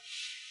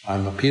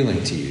 I'm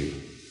appealing to you.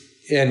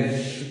 And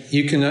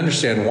you can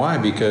understand why,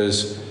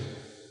 because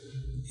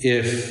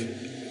if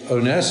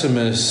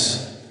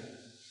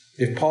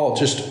Paul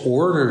just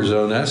orders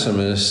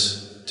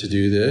Onesimus to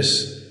do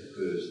this,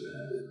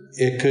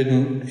 it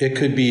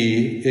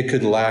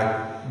could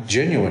lack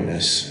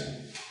genuineness.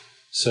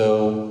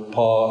 So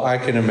I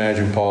can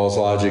imagine Paul's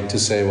logic to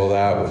say, well,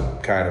 that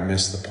would kind of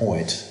miss the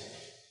point.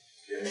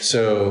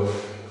 So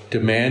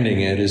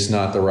demanding it is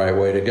not the right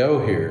way to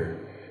go here.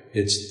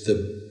 It's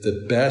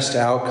the best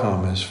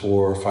outcome is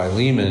for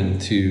Philemon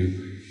to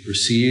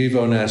receive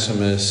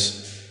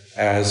Onesimus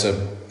as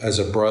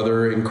a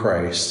brother in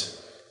Christ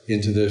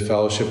into the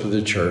fellowship of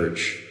the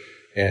church,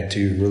 and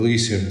to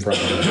release him from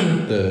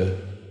the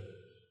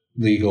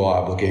legal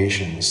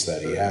obligations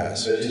that he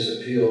has. But his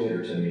appeal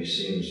here to me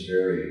seems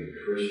very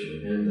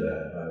Christian in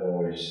that I've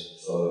always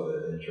thought of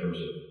it in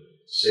terms of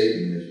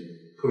Satan is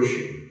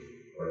pushing,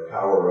 like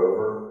power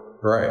over.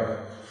 Right.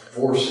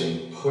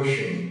 Forcing,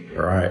 pushing.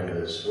 Right.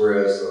 This,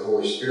 whereas the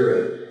Holy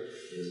Spirit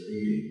is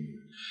leading.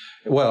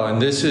 Well, and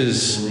this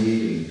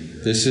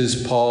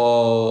is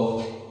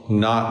Paul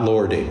not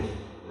lording.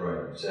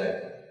 Right,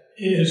 exactly.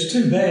 It's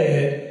too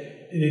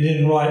bad that he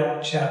didn't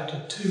write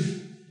chapter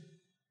 2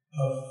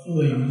 of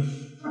Philemon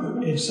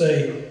and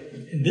say,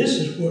 and this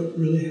is what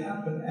really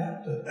happened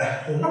after.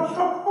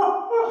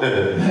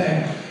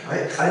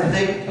 I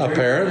think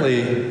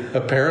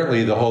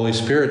apparently the Holy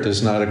Spirit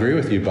does not agree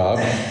with you, Bob.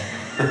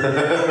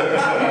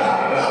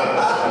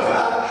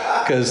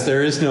 Because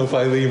there is no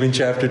Philemon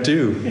chapter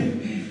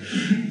 2.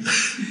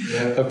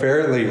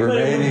 Apparently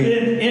remaining. But it would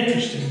have been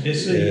interesting to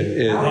see.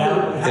 It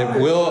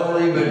will.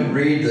 I'll even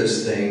read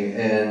this thing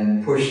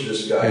and push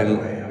this guy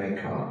away. I mean,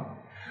 come on.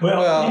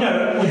 Well,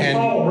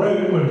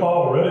 when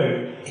Paul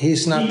wrote,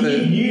 he's not he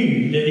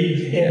knew that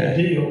he had a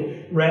deal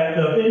wrapped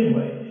up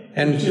anyway.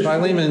 And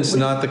Philemon's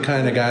not the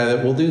kind of guy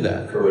that will do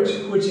that.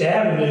 Which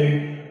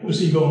avenue was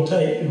he going to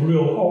take? The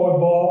real hard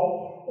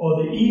ball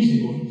or the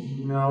easy one?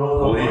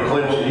 No.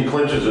 Well, he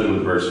clinches it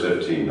with verse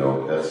 15,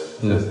 though. That's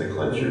the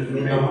clincher.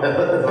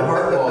 The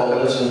hard ball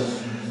isn't.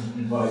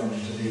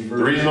 The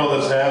reason all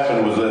this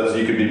happened was that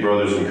you could be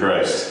brothers in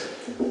Christ.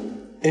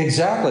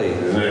 Exactly.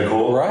 Isn't it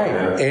cool?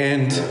 Right. Yeah.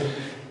 And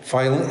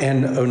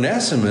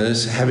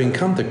Onesimus, having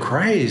come to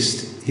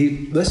Christ,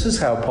 this is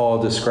how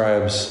Paul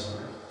describes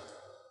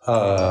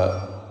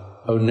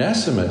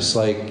Onesimus.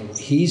 Like,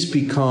 he's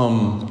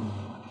become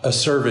a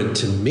servant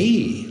to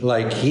me.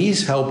 Like,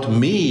 he's helped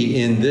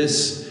me in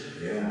this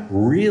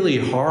really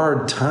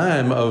hard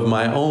time of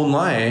my own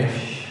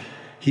life.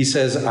 He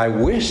says, I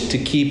wish to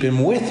keep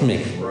him with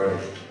me. Right.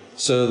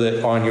 So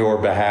that on your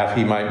behalf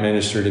he might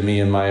minister to me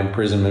in my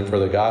imprisonment for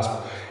the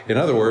gospel. In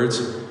other words,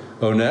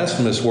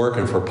 Onesimus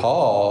working for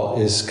Paul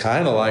is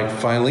kind of like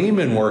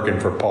Philemon working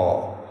for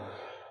Paul.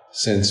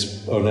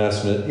 Since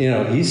Onesimus,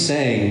 he's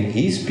saying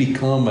he's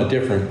become a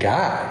different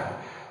guy.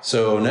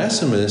 So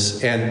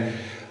Onesimus, and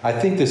I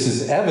think this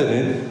is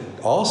evident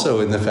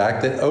also in the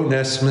fact that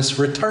Onesimus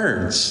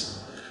returns.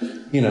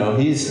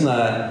 He's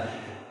not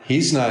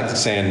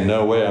saying,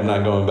 no way, I'm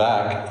not going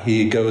back.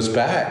 He goes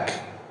back.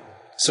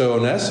 So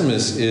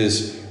Onesimus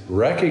is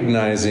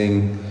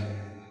recognizing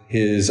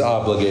his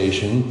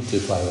obligation to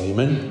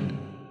Philemon,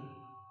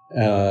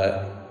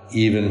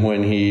 even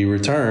when he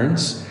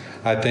returns.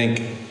 I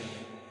think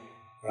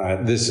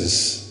this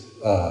is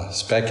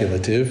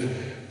speculative,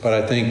 but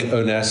I think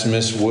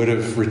Onesimus would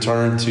have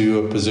returned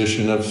to a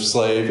position of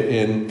slave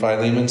in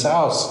Philemon's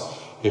house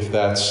if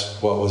that's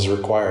what was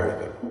required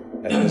of him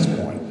at this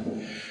point.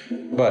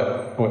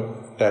 But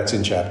that's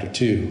in chapter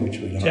 2, which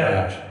we don't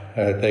have.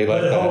 They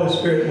let the Holy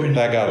Spirit went.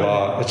 That got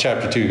lost.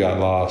 Chapter 2 got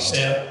lost.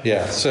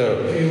 Yeah.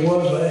 So it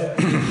was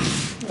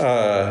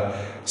that.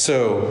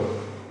 So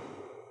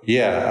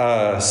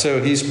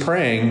he's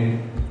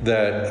praying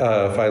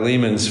that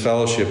Philemon's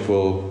fellowship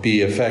will be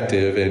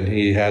effective, and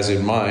he has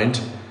in mind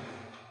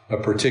a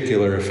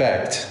particular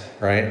effect,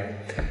 right?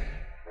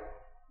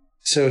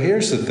 So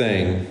here's the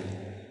thing: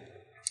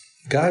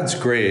 God's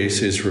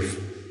grace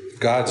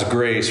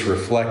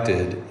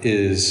reflected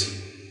is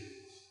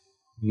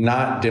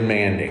not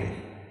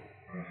demanding.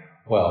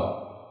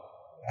 Well,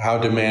 how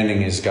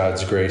demanding is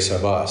God's grace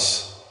of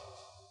us?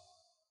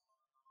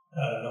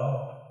 Not at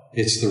all.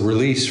 It's the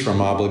release from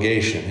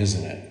obligation,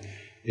 isn't it?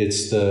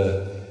 It's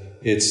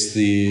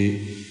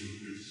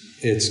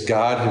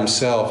God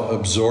Himself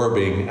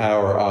absorbing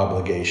our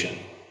obligation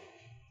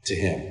to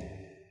Him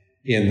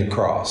in the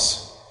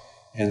cross,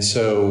 and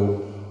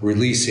so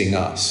releasing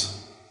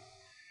us.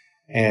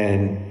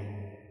 And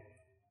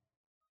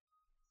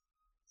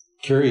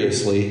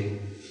curiously,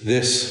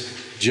 this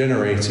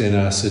generates in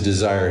us a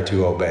desire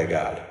to obey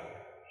God.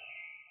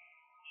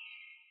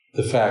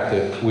 The fact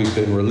that we've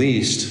been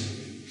released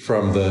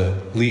from the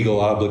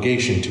legal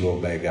obligation to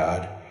obey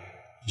God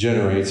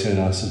generates in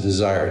us a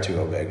desire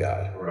to obey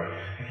God. Right.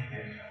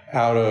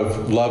 Out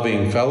of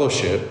loving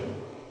fellowship,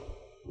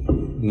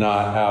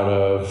 not out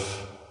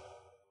of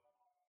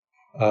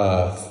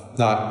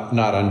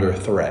not under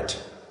threat.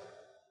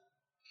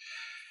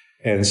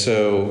 And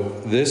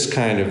so this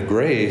kind of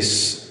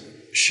grace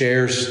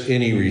shares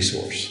any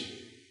resource.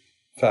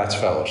 That's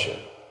fellowship.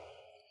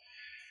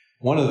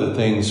 One of the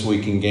things we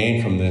can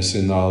gain from this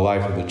in the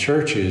life of the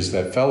church is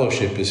that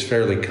fellowship is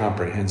fairly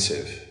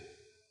comprehensive.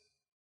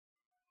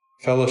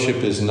 Fellowship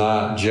is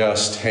not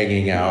just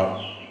hanging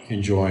out,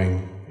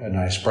 enjoying a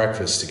nice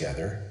breakfast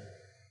together.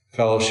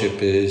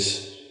 Fellowship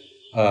is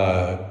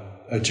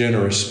a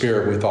generous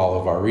spirit with all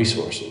of our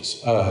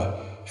resources,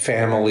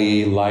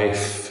 family,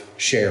 life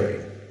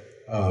sharing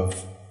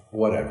of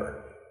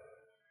whatever.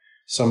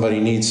 Somebody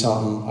needs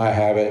something, I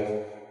have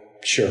it,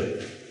 sure,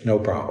 no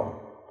problem.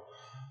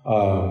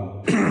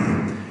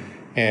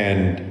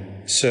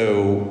 And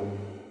so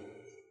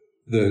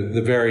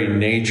the very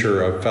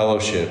nature of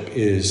fellowship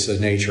is the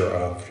nature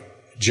of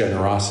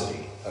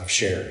generosity, of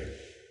sharing.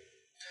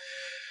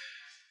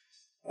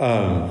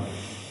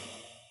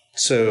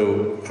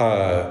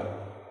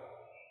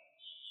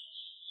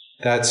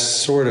 That's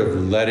sort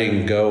of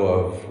letting go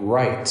of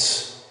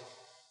rights.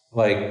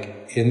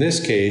 Like in this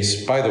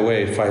case, by the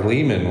way,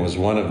 Philemon was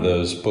one of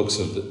those books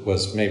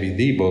was maybe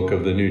the book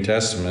of the New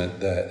Testament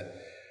that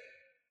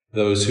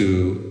those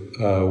who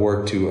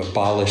worked to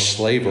abolish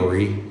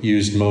slavery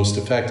used most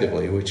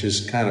effectively, which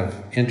is kind of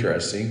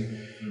interesting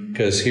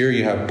because here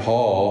you have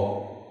Paul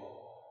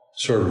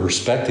sort of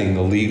respecting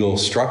the legal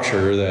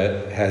structure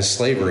that has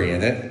slavery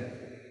in it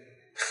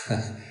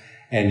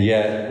and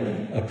yet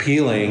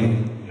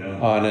appealing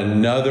on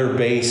another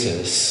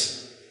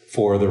basis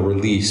for the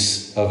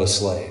release of a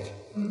slave.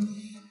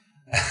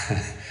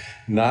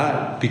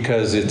 Not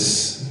because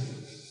it's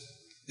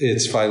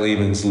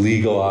Philemon's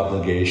legal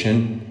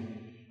obligation,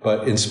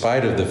 but in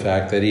spite of the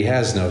fact that he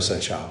has no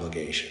such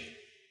obligation.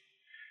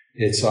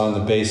 It's on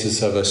the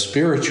basis of a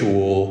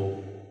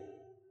spiritual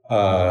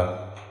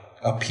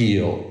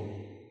appeal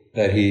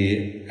that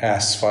he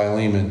asks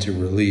Philemon to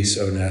release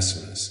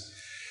Onesimus.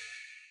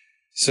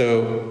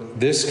 So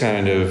this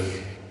kind of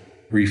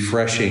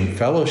refreshing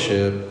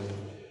fellowship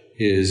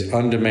is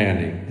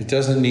undemanding. It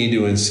doesn't need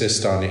to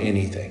insist on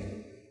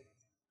anything.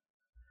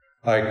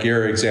 Like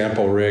your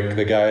example, Rick,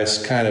 the guy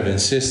is kind of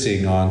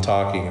insisting on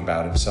talking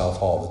about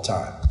himself all the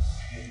time.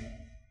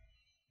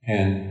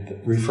 And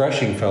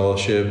refreshing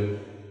fellowship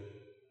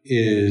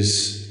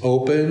is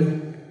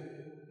open.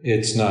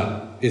 It's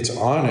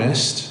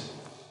honest.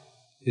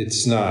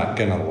 It's not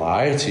going to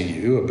lie to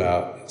you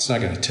it's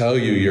not going to tell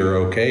you you're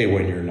okay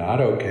when you're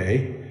not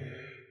okay.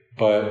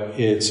 But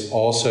it's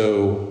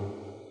also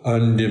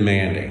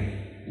undemanding.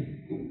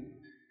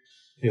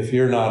 If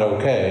you're not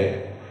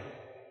okay,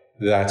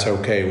 that's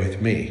okay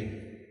with me.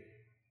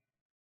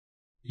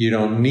 You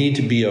don't need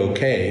to be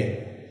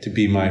okay to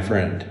be my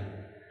friend.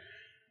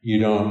 You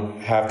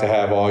don't have to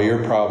have all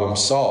your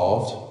problems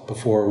solved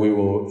before we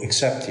will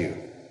accept you.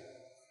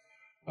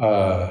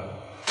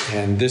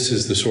 And this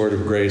is the sort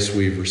of grace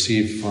we've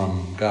received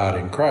from God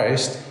in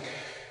Christ.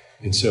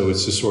 And so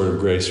it's the sort of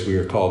grace we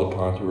are called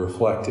upon to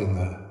reflect in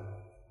the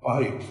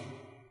body,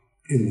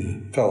 in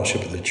the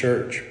fellowship of the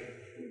church.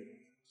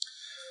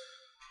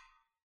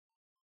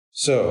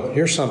 So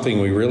here's something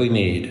we really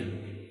need.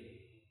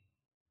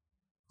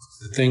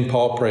 The thing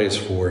Paul prays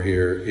for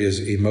here is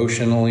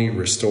emotionally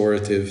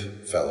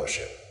restorative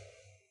fellowship.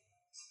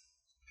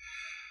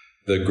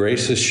 The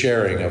gracious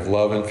sharing of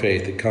love and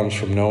faith that comes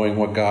from knowing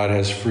what God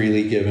has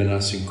freely given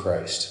us in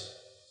Christ.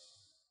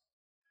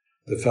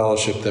 The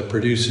fellowship that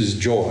produces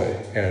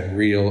joy and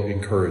real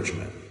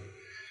encouragement.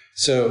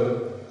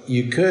 So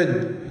we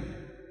could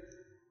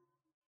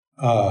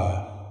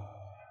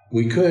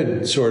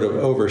sort of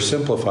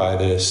oversimplify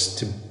this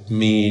to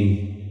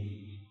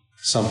mean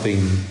something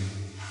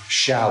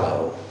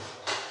shallow,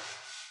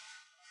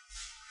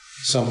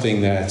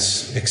 something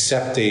that's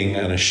accepting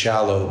on a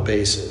shallow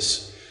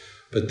basis.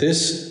 But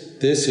this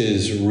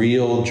is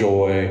real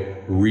joy,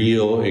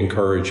 real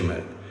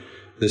encouragement.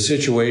 The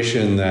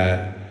situation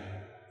that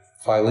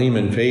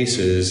Philemon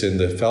faces and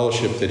the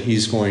fellowship that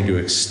he's going to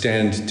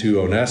extend to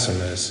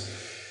Onesimus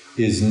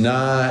is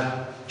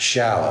not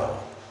shallow.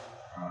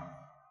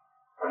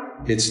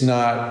 It's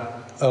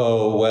not,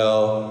 oh,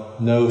 well,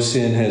 no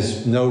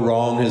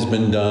wrong has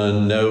been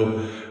done.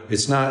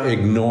 It's not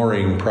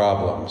ignoring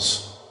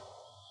problems.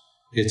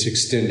 It's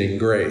extending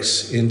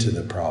grace into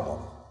the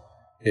problem.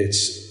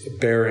 It's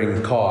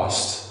bearing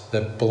cost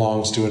that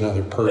belongs to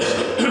another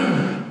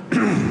person.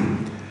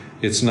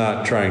 It's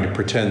not trying to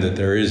pretend that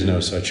there is no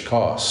such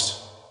cost.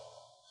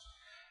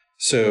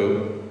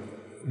 So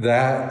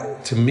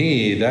that, to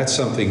me, that's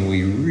something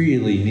we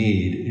really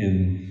need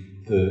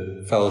in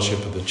the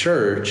fellowship of the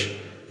church,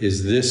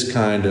 is this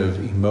kind of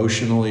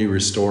emotionally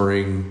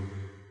restoring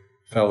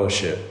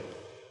fellowship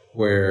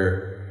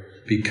where,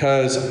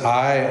 because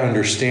I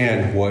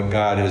understand what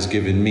God has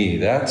given me,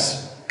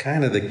 that's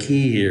kind of the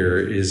key here,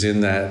 is in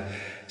that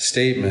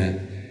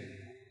statement,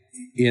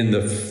 in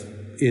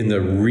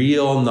the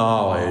real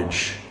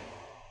knowledge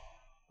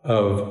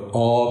of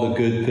all the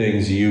good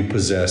things you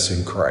possess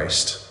in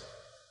Christ.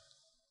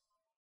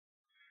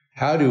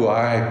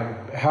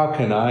 how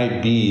can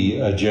I be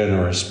a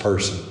generous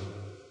person?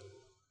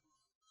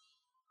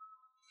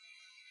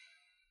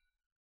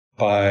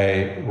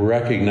 By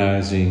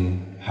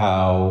recognizing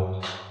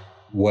how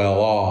well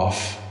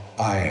off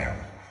I am.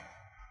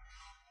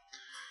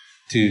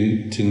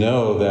 To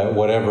know that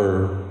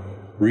whatever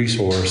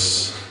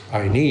resource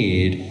I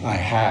need, I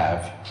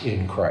have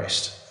in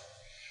Christ.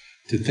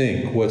 To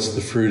think, what's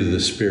the fruit of the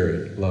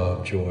Spirit?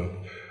 Love, joy.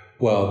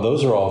 Well,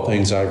 those are all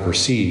things I've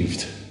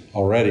received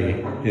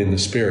already in the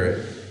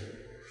Spirit.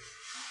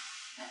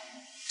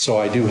 So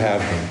I do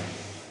have them.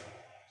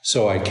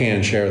 So I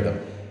can share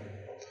them.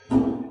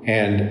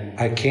 And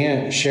I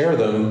can't share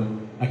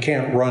them, I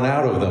can't run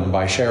out of them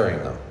by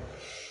sharing them.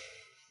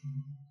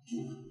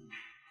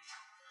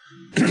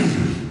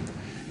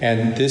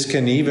 And this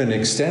can even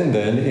extend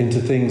then into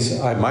things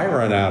I might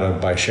run out of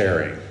by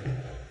sharing.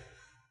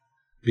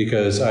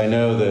 Because I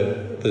know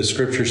that the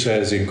scripture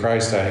says in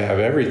Christ I have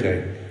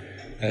everything,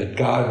 that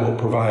God will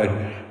provide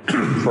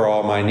for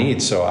all my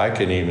needs, so I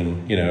can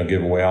even,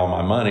 give away all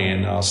my money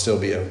and I'll still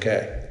be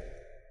okay.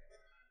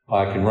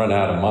 I can run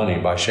out of money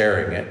by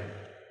sharing it.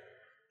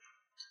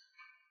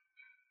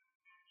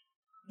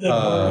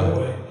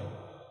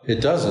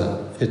 It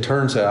doesn't. It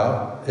turns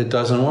out it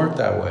doesn't work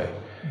that way.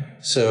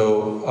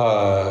 So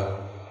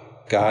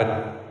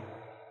God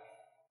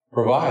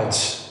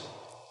provides.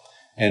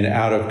 And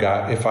out of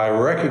God, if I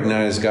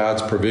recognize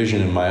God's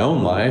provision in my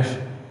own life,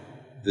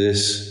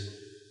 this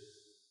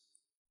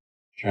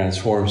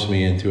transforms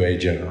me into a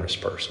generous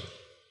person.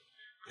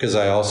 Because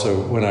I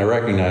also, when I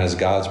recognize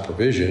God's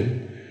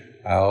provision,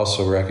 I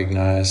also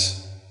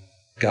recognize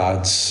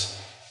God's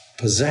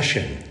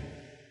possession.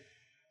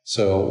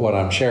 So what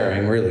I'm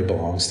sharing really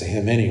belongs to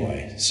Him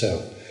anyway.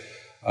 So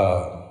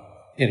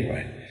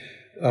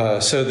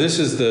so this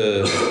is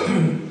the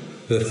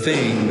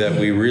thing that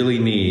we really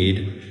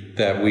need,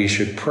 that we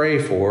should pray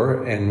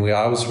for. And we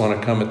always want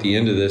to come at the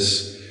end of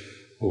this,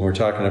 when we're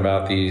talking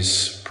about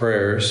these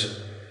prayers,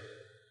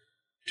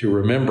 to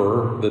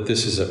remember that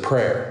this is a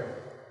prayer.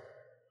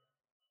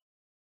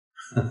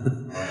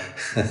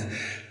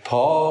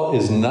 Paul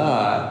is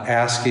not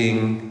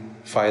asking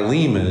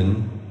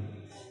Philemon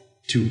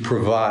to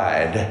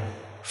provide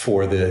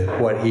for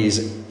what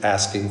he's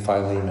asking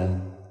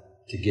Philemon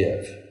to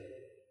give.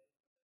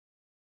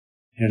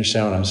 You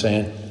understand what I'm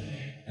saying?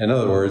 In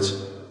other words,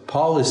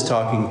 Paul is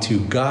talking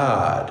to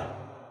God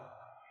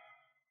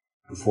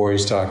before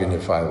he's talking to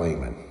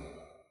Philemon.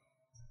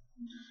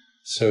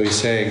 So he's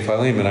saying,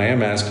 Philemon, I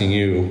am asking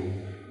you,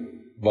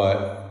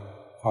 but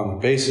on the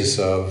basis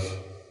of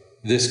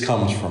this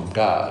comes from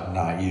God,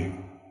 not you.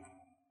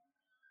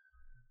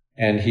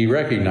 And he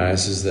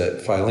recognizes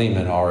that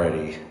Philemon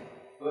already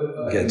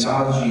gets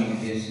acknowledging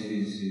his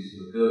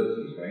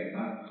abilities, right?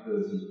 Not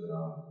abilities, but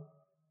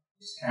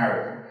his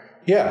character.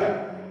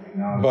 Yeah,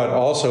 but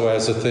also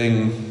as a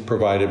thing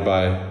provided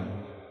by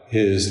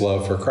his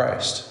love for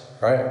Christ,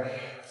 right?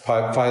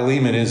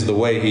 Philemon is the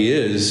way he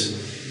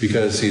is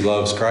because he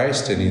loves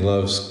Christ and he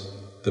loves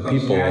the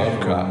people of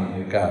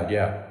God.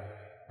 Yeah,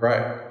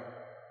 right.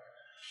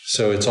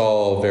 So it's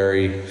all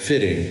very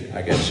fitting,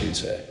 I guess you'd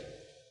say.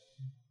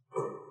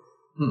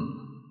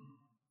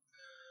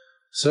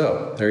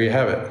 So, there you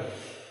have it.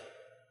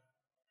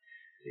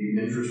 The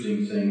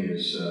interesting thing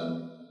is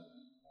the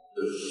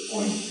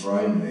point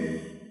Brian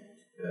made.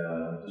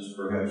 This is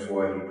perhaps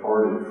why he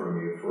parted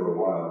from you for a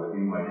while, that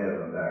you might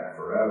have him back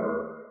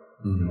forever,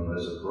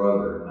 as a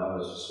brother, not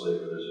as a slave,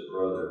 but as a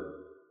brother.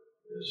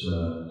 Is a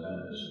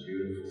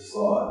beautiful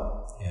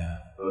thought. Yeah.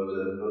 But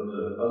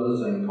the other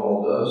thing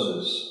Paul does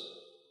is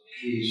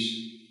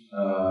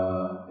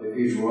if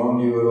he's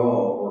wronged you at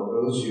all or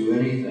owes you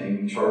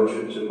anything, charge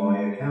it to my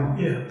account.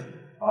 Yeah.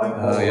 I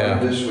will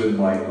do this with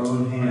my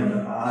own hand.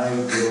 I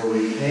will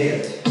repay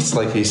it. It's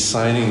like he's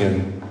signing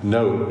a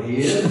note.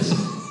 He is.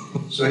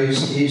 So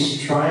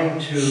he's trying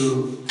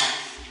to.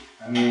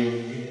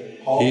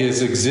 Paul, he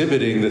is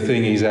exhibiting the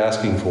thing he's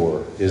asking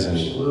for, isn't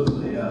he?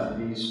 Absolutely. Yeah.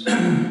 He's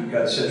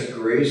got such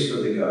grace for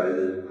the guy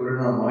that put it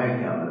on my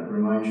account. It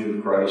reminds you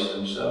of Christ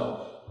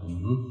Himself.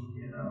 Mm-hmm.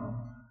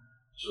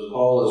 So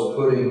Paul is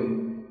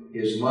putting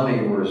his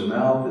money where his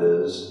mouth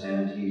is,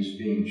 and he's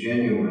being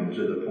genuine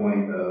to the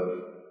point of,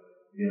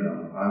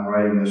 I'm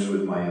writing this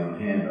with my own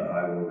hand,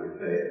 I will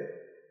repay it.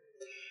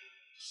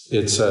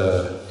 It's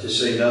to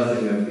say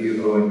nothing of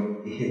you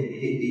owing,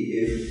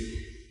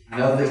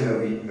 nothing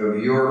of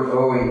your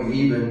owing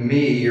even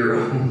me your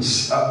own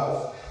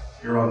self,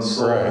 your own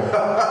soul.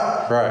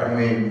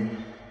 Right.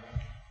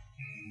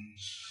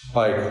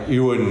 Like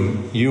you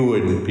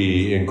wouldn't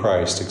be in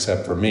Christ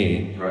except for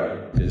me. Right.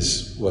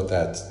 Is what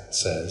that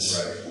says.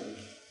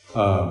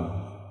 Right.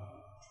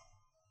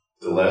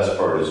 The last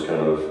part is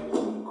kind of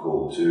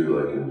cool too,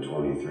 like in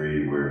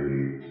 23, where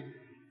he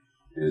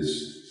is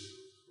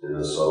in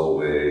a subtle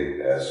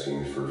way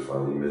asking for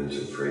Philemon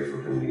to pray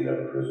for him to get out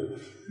of prison.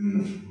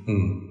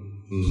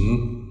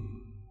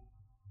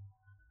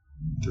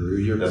 Through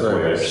your That's prayers. That's the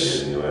way I see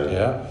it anyway.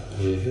 Yeah,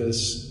 he is.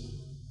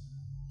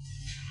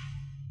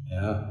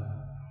 Yeah.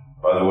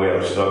 By the way,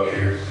 I'm stuck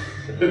here.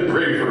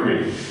 Pray for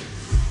me.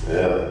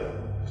 Yeah.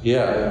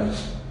 Yeah.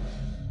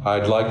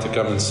 I'd like to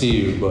come and see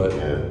you, but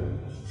Yeah.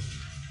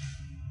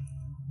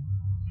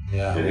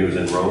 yeah. And he was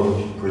in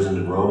Rome, imprisoned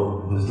in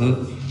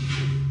Rome.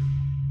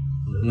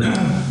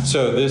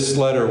 So this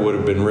letter would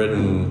have been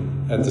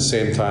written at the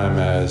same time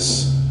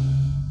as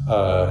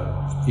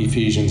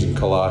Ephesians and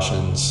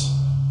Colossians.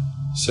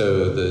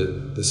 So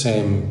the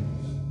same,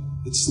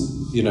 it's,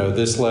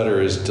 this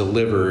letter is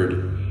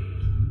delivered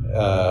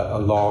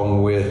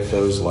along with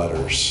those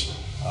letters.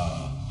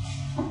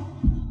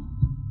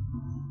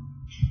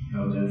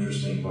 It's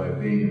interesting, by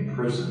being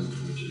imprisoned,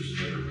 which is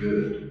never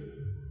good,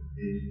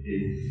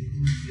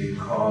 it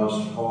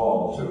caused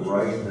Paul to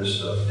write this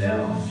stuff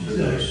down to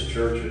those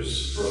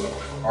churches for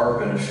our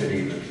benefit,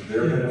 even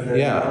their benefit,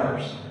 Yeah. and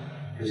ours.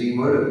 Because he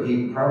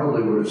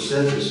probably would have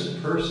said this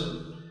in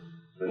person,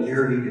 but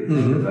here he could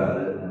think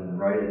about it and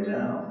write it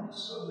down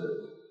so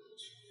that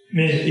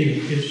Many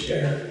people could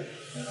share.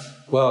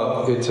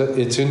 Well,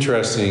 it's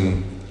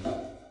interesting,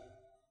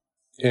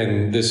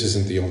 and this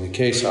isn't the only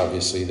case,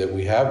 obviously, that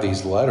we have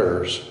these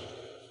letters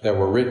that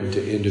were written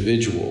to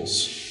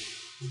individuals.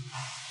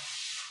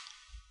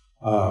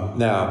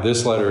 Now,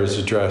 this letter is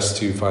addressed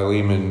to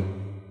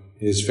Philemon,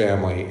 his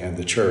family, and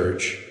the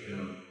church.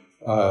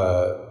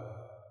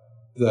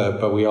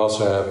 But we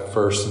also have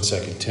 1st and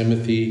 2nd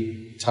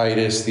Timothy,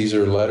 Titus. These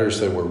are letters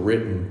that were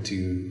written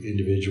to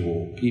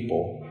individual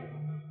people,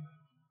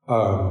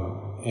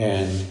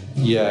 and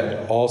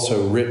yet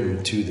also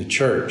written to the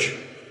church.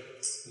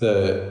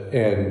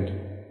 And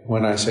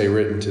when I say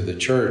written to the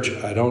church,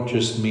 I don't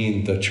just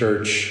mean the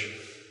church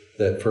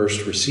that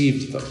first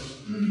received them,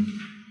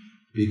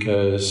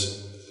 because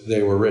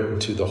they were written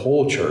to the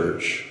whole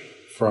church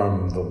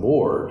from the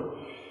Lord.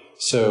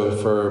 So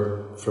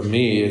for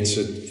me, it's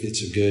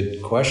a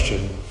good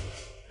question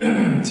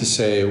to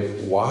say,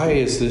 why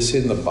is this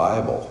in the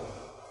Bible?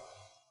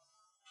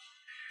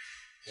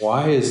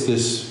 Why is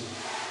this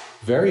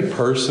very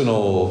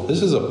personal?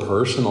 This is a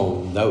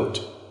personal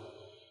note.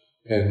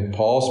 And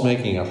Paul's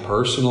making a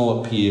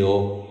personal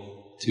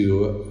appeal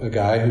to a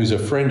guy who's a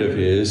friend of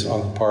his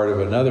on the part of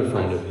another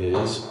friend of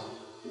his.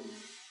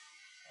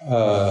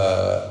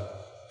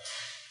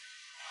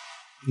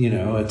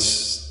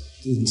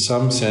 It's in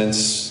some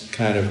sense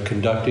kind of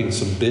conducting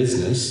some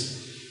business.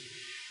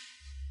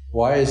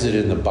 Why is it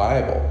in the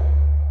Bible?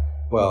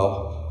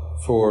 Well,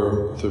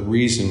 for the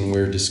reason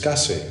we're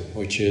discussing,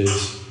 which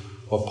is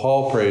what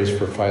Paul prays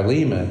for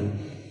Philemon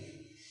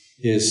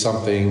is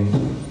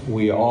something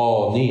we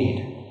all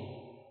need.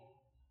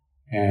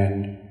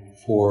 And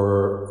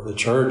for the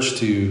church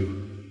to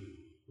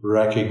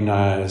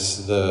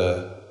recognize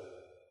the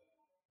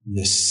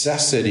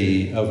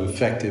necessity of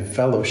effective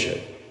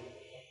fellowship,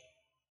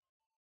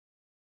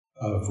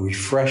 of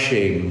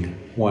refreshing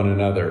one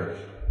another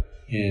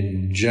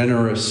in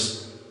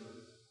generous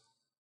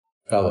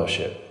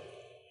fellowship.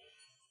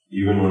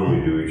 Even when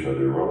we do each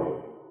other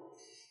wrong.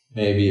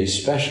 Maybe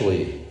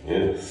especially.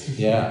 Yes.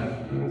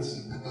 Yeah.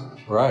 Yes.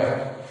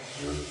 Right.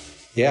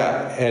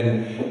 Yeah.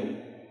 And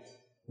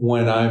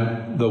when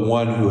I'm the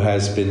one who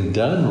has been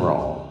done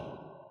wrong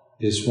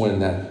is when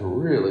that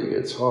really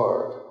gets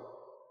hard.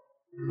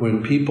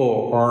 When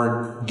people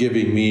aren't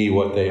giving me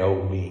what they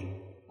owe me.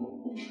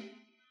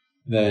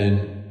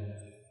 Then,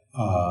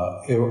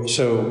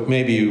 so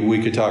maybe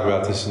we could talk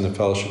about this in the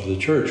fellowship of the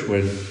church.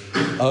 When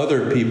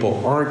other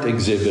people aren't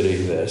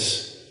exhibiting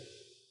this,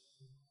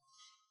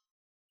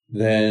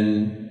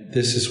 then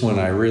this is when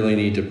I really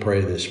need to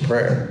pray this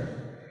prayer,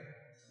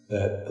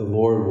 that the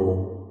Lord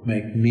will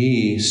make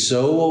me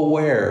so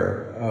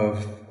aware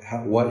of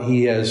what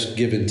He has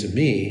given to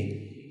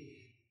me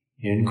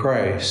in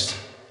Christ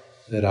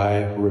that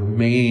I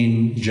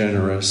remain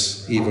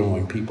generous even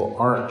when people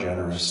aren't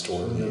generous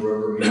toward when me. the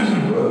rubber meets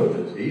the road,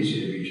 it's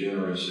easy to be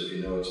generous if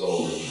you know it's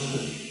all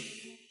returned.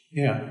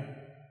 Yeah,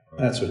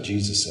 that's what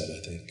Jesus said, I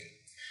think.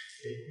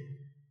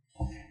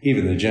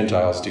 Even the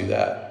Gentiles do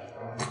that.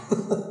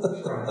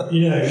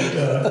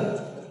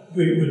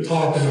 We were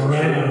talking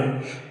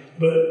around,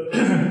 but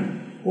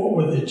what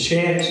were the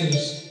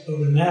chances of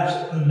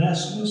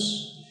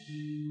Onesimus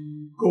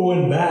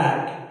going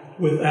back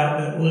without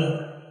that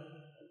letter?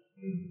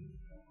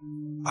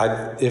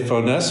 If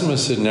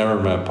Onesimus had never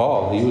met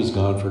Paul, he was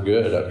gone for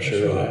good, I'm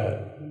sure of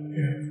that.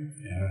 Yeah.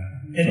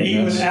 And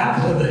even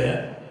after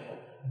that,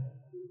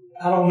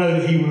 I don't know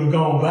that he would have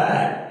gone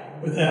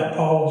back without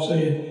Paul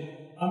saying,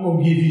 I'm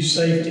going to give you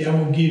safety, I'm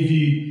going to give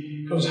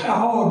you, because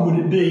how hard would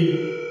it be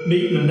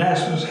meeting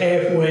Onesimus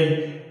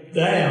halfway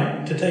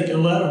down to take a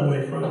letter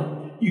away from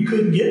him? You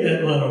couldn't get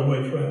that letter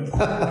away from him,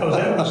 because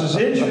that was his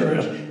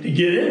insurance to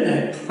get in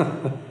there.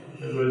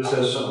 But it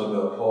says something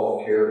about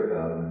Paul cared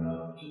about him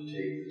enough to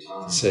take the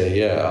time. Say,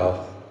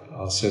 yeah,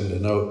 I'll send a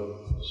note.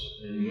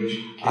 In which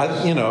case,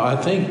 I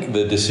think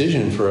the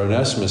decision for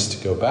Onesimus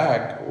to go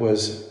back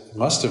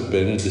must have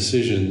been a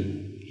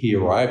decision he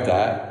arrived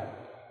at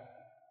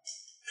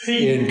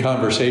in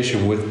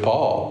conversation with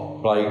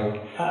Paul.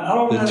 Like, I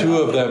don't the know. two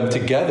of them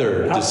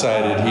together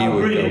decided he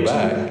would go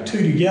back.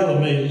 Two together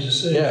made a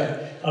decision. Yeah.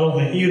 I don't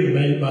think he would have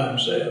made it by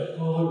himself.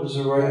 Well, it was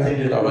the right thing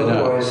to do. Probably not.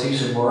 Otherwise,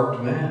 he's a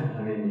marked man.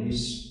 I mean,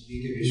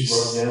 he could be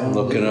struck down.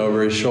 Looking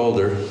over his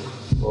shoulder.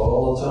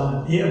 all the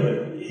time. Yeah,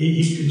 but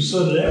he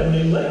considered that when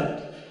he left.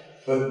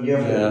 But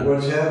Yeah,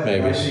 what's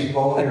happening? maybe. I see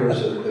Paul here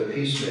as a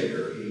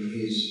peacemaker.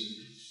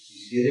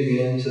 He's getting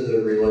into the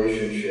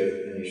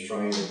relationship and he's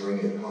trying to bring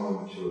it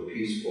home to a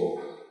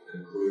peaceful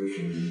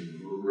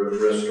conclusion,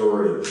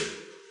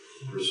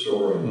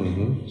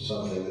 restoring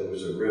something that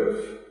was a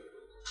riff.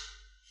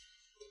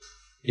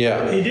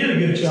 Yeah. He did a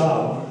good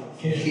job.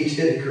 He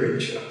did a great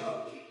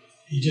job.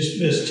 He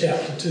just missed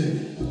chapter 2.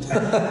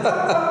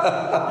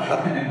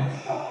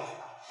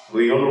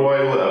 We don't know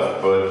why he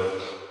left,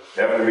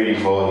 but after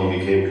meeting Paul, he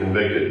became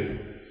convicted.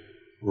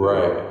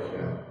 Right.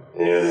 Yeah.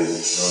 And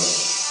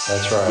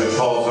That's right. with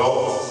Paul's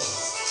help,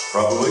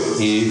 probably,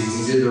 He,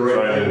 He did the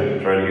right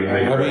thing. trying to get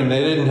things I right. mean,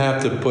 they didn't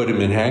have to put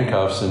him in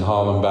handcuffs and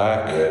haul him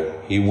back. Right.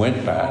 He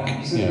went back.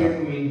 Isso You é know.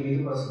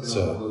 comigo,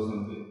 So-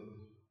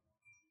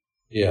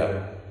 Yeah.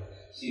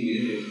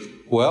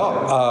 Sim,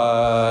 Well,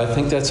 I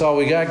think that's all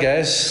we got,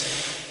 guys.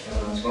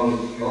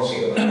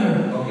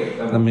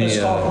 Let me. Let's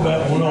talk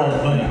about one other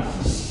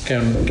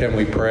thing. Can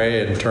we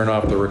pray and turn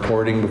off the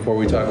recording before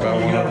we talk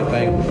about one other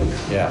thing?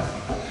 Yeah.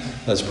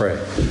 Let's pray.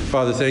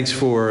 Father, thanks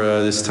for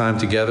this time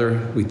together.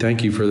 We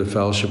thank you for the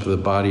fellowship of the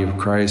body of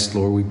Christ.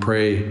 Lord, we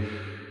pray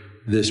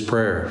this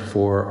prayer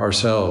for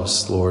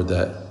ourselves, Lord,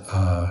 that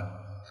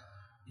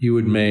you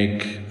would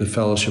make the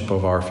fellowship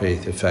of our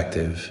faith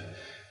effective,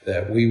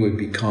 that we would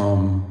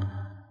become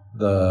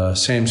the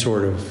same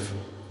sort of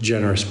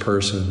generous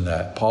person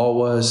that Paul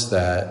was,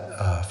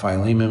 that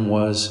Philemon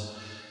was,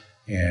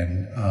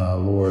 and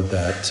Lord,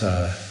 that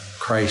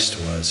Christ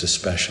was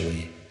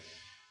especially.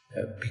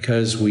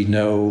 Because we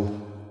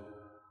know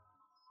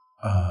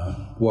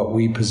what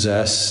we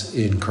possess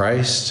in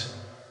Christ,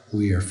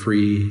 we are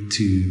free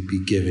to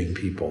be giving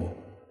people.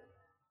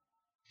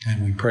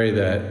 And we pray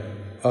that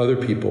other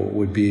people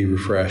would be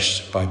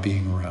refreshed by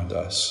being around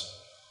us.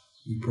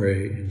 We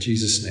pray in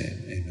Jesus'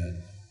 name,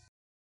 amen.